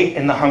stage late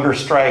in the hunger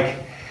strike.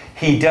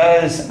 He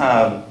does.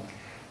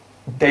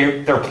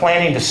 They're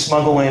planning to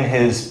smuggle in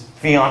his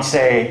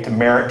fiancée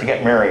to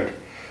get married,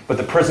 but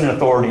the prison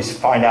authorities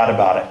find out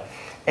about it,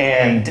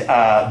 and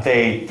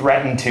they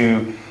threaten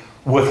to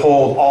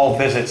withhold all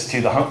visits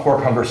to the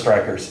Cork hunger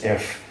strikers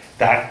if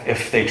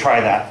they try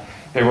that.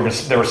 They were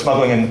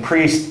smuggling in the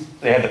priest.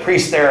 They had the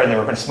priest there, and they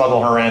were going to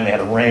smuggle her in. They had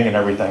a ring and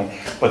everything,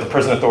 but the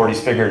prison authorities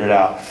figured it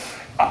out.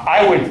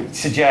 I would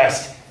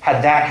suggest,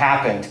 had that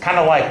happened, kind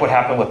of like what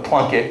happened with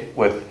Plunkett,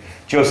 with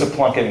Joseph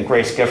Plunkett and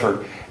Grace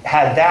Gifford,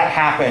 had that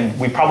happened,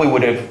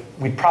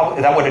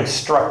 that would have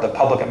struck the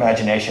public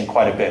imagination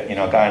quite a bit. A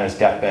guy on his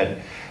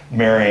deathbed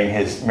marrying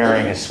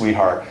his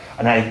sweetheart,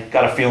 and I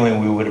got a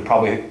feeling we would have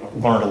probably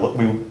known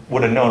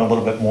a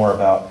little bit more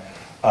about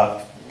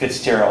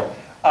FITZGERALD.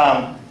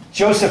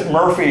 Joseph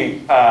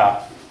Murphy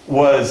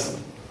was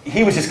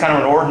just kind of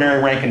an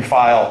ordinary rank and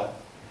file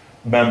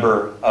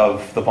member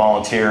of the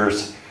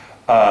volunteers,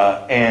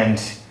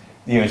 and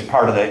he's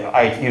part of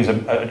he was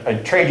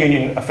a trade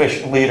union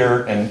official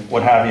leader and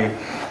what have you.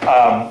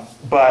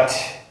 But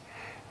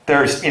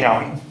there's,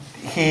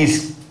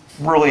 he's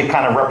really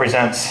kind of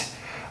represents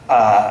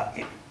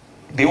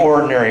the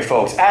ordinary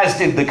folks, as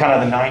did the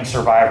 9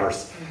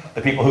 survivors,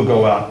 the people who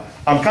go out.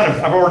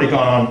 I've already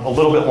gone on a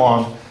little bit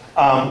long.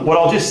 What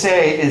I'll just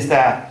say is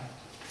that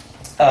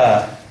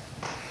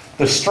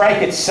the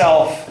strike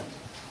itself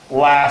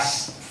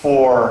lasts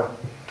for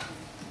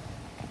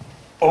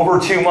over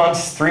 2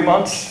 months, 3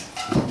 months.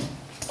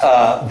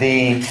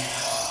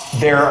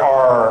 There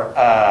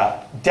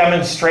are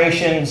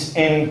demonstrations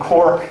in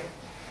Cork.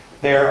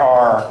 There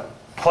are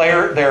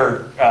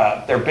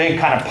big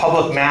kind of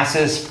public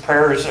masses,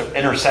 prayers of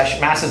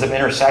intercession, masses of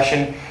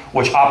intercession,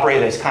 which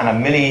operate as kind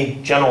of mini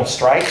general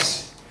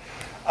strikes.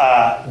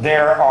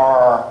 There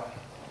are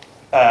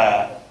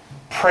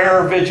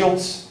prayer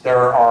vigils.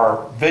 There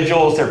are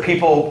vigils. There are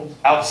people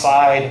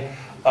outside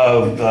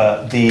of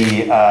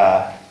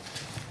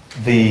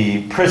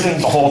the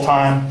prison the whole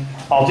time.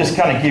 I'll just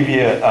kind of give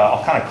you,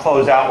 I'll kind of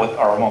close out with,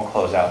 or I won't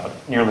close out, but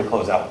nearly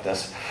close out with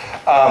this.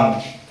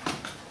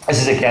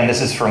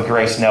 This is from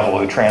Grace Neville,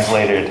 who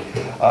translated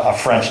a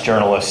French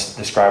journalist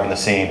describing the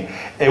scene.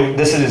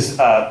 This is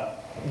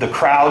the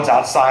crowds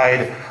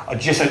outside,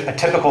 just a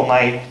typical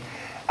night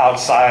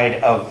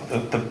outside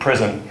of the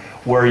prison,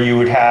 where you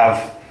would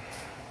have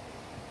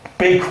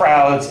big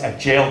crowds at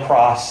Jail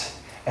Cross,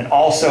 and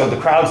also the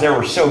crowds there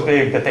were so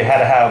big that they had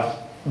to have,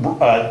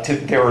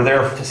 they were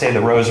there to say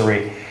the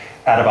rosary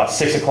at about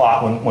 6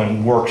 o'clock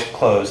when work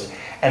closed.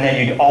 And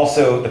then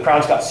the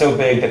crowds got so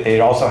big that they'd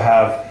also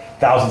have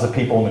thousands of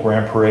people in the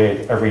Grand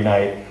Parade every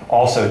night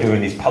also doing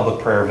these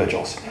public prayer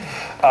vigils.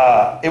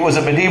 It was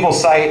a medieval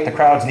sight, the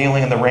crowds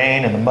kneeling in the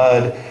rain and the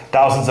mud.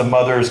 Thousands of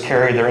mothers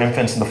carried their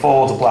infants in the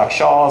folds of black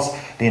shawls.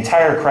 The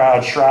entire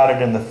crowd,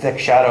 shrouded in the thick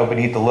shadow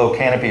beneath the low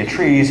canopy of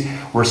trees,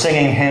 were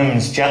singing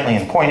hymns gently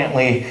and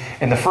poignantly.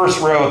 In the first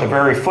row, at the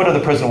very foot of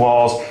the prison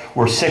walls,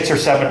 were 6 or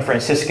 7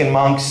 Franciscan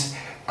monks,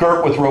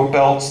 girt with rope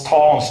belts,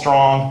 tall and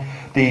strong.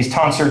 these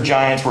tonsured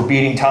giants were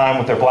beating time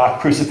with their black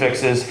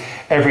crucifixes.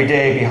 Every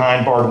day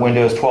behind barred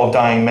windows, 12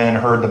 dying men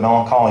heard the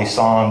melancholy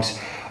songs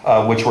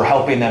which were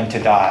helping them to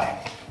die.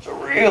 So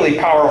really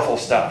powerful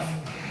stuff.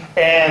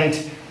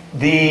 And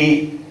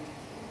the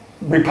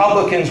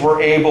Republicans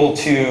were able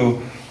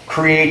to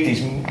create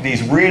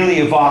these really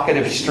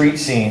evocative street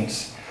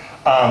scenes.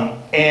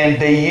 And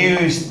they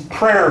used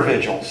prayer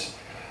vigils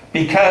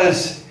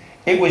because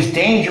it was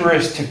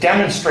dangerous to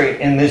demonstrate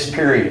in this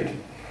period.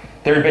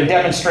 There had been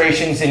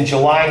demonstrations in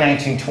July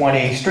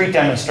 1920, street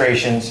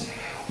demonstrations,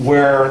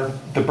 where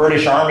the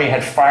British Army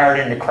had fired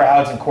into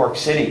crowds in Cork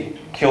City,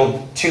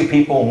 killed 2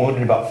 people and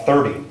wounded about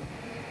 30. It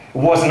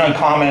wasn't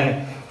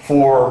uncommon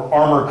for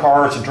armored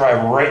cars to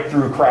drive right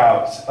through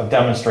crowds of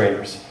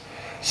demonstrators.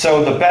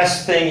 So the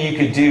best thing you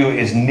could do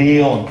is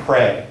kneel and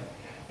pray,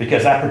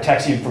 because that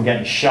protects you from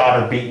getting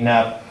shot or beaten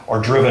up or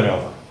driven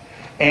over.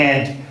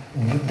 And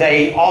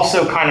they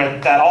also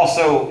that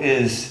also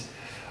is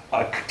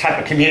a type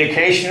of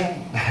communication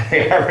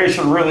the Irish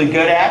are really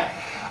good at.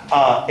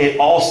 It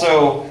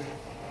also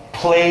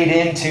played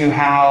into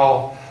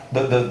how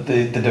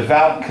the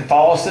devout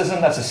Catholicism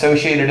that's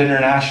associated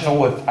international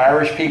with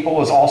Irish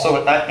people is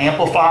also, that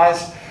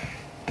amplifies.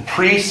 The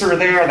priests are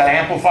there, that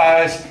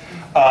amplifies.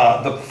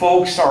 The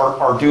folks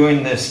are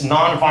doing this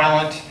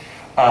nonviolent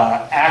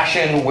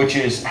action, which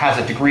has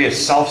a degree of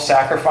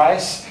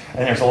self-sacrifice,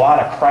 and there's a lot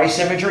of Christ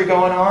imagery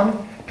going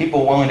on.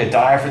 People willing to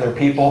die for their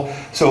people.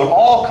 So it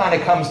all kind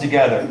of comes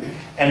together.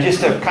 And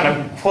just to kind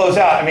of close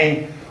out, I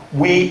mean,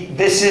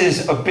 this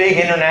is a big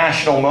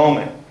international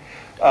moment.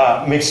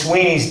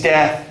 MacSwiney's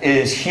death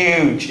is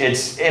huge.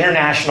 It's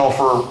international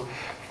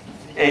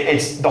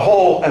the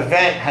whole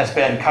event has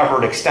been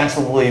covered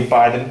extensively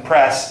by the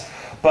press,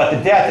 but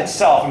the death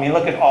itself, I mean,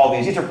 look at all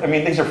these.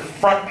 These are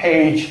front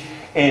page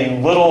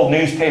in little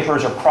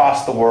newspapers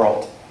across the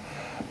world.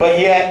 But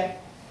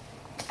yet,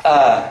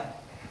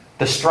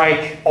 the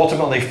strike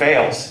ultimately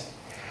fails.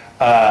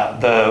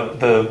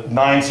 The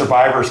 9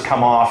 survivors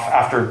come off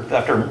after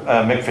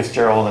Mick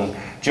Fitzgerald and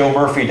Joe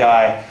Murphy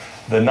die.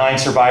 The 9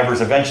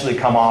 survivors eventually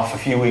come off a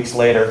few weeks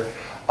later,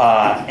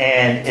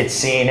 and it's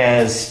seen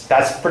as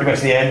that's pretty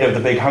much the end of the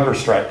big hunger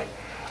strike.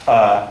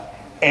 But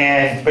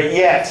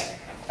yet,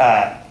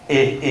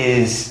 it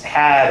is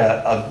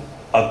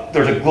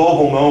there's a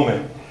global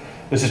moment.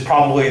 This is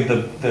probably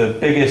the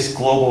biggest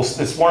global.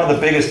 It's one of the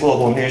biggest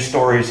global news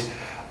stories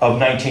of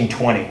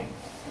 1920,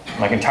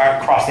 like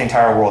across the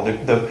entire world.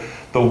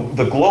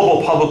 The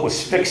global public was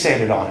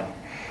fixated on it,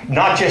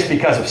 not just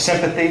because of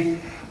sympathy,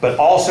 but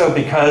also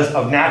because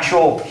of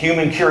natural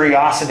human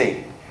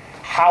curiosity.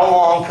 How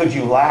long could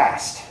you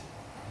last?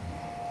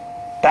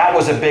 That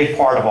was a big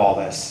part of all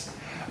this.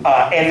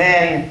 And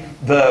then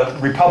the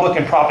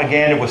Republican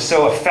propaganda was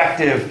so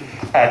effective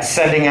at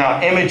sending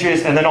out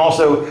images and then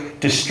also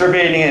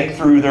distributing it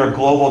through their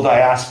global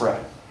diaspora,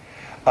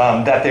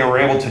 that they were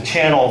able to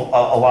channel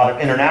a lot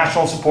of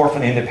international support for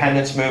the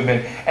independence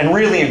movement and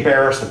really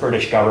embarrass the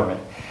British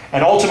government.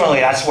 And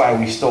ultimately, that's why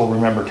we still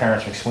remember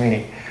Terence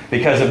MacSwiney,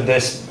 because of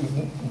this,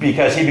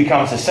 because he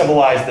becomes to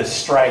symbolize this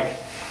strike,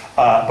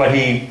 but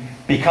he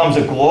becomes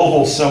a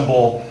global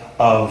symbol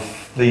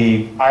of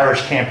the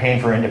Irish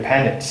campaign for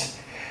independence.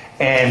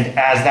 And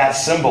as that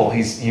symbol,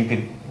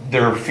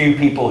 there are few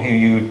people who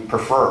you'd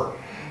prefer,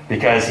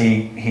 because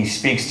he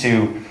speaks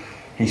to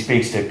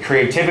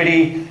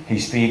creativity, he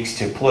speaks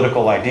to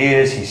political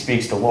ideas, he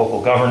speaks to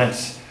local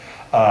governance,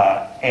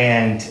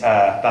 and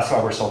that's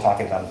why we're still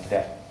talking about him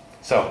today.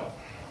 So,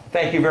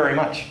 thank you very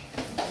much.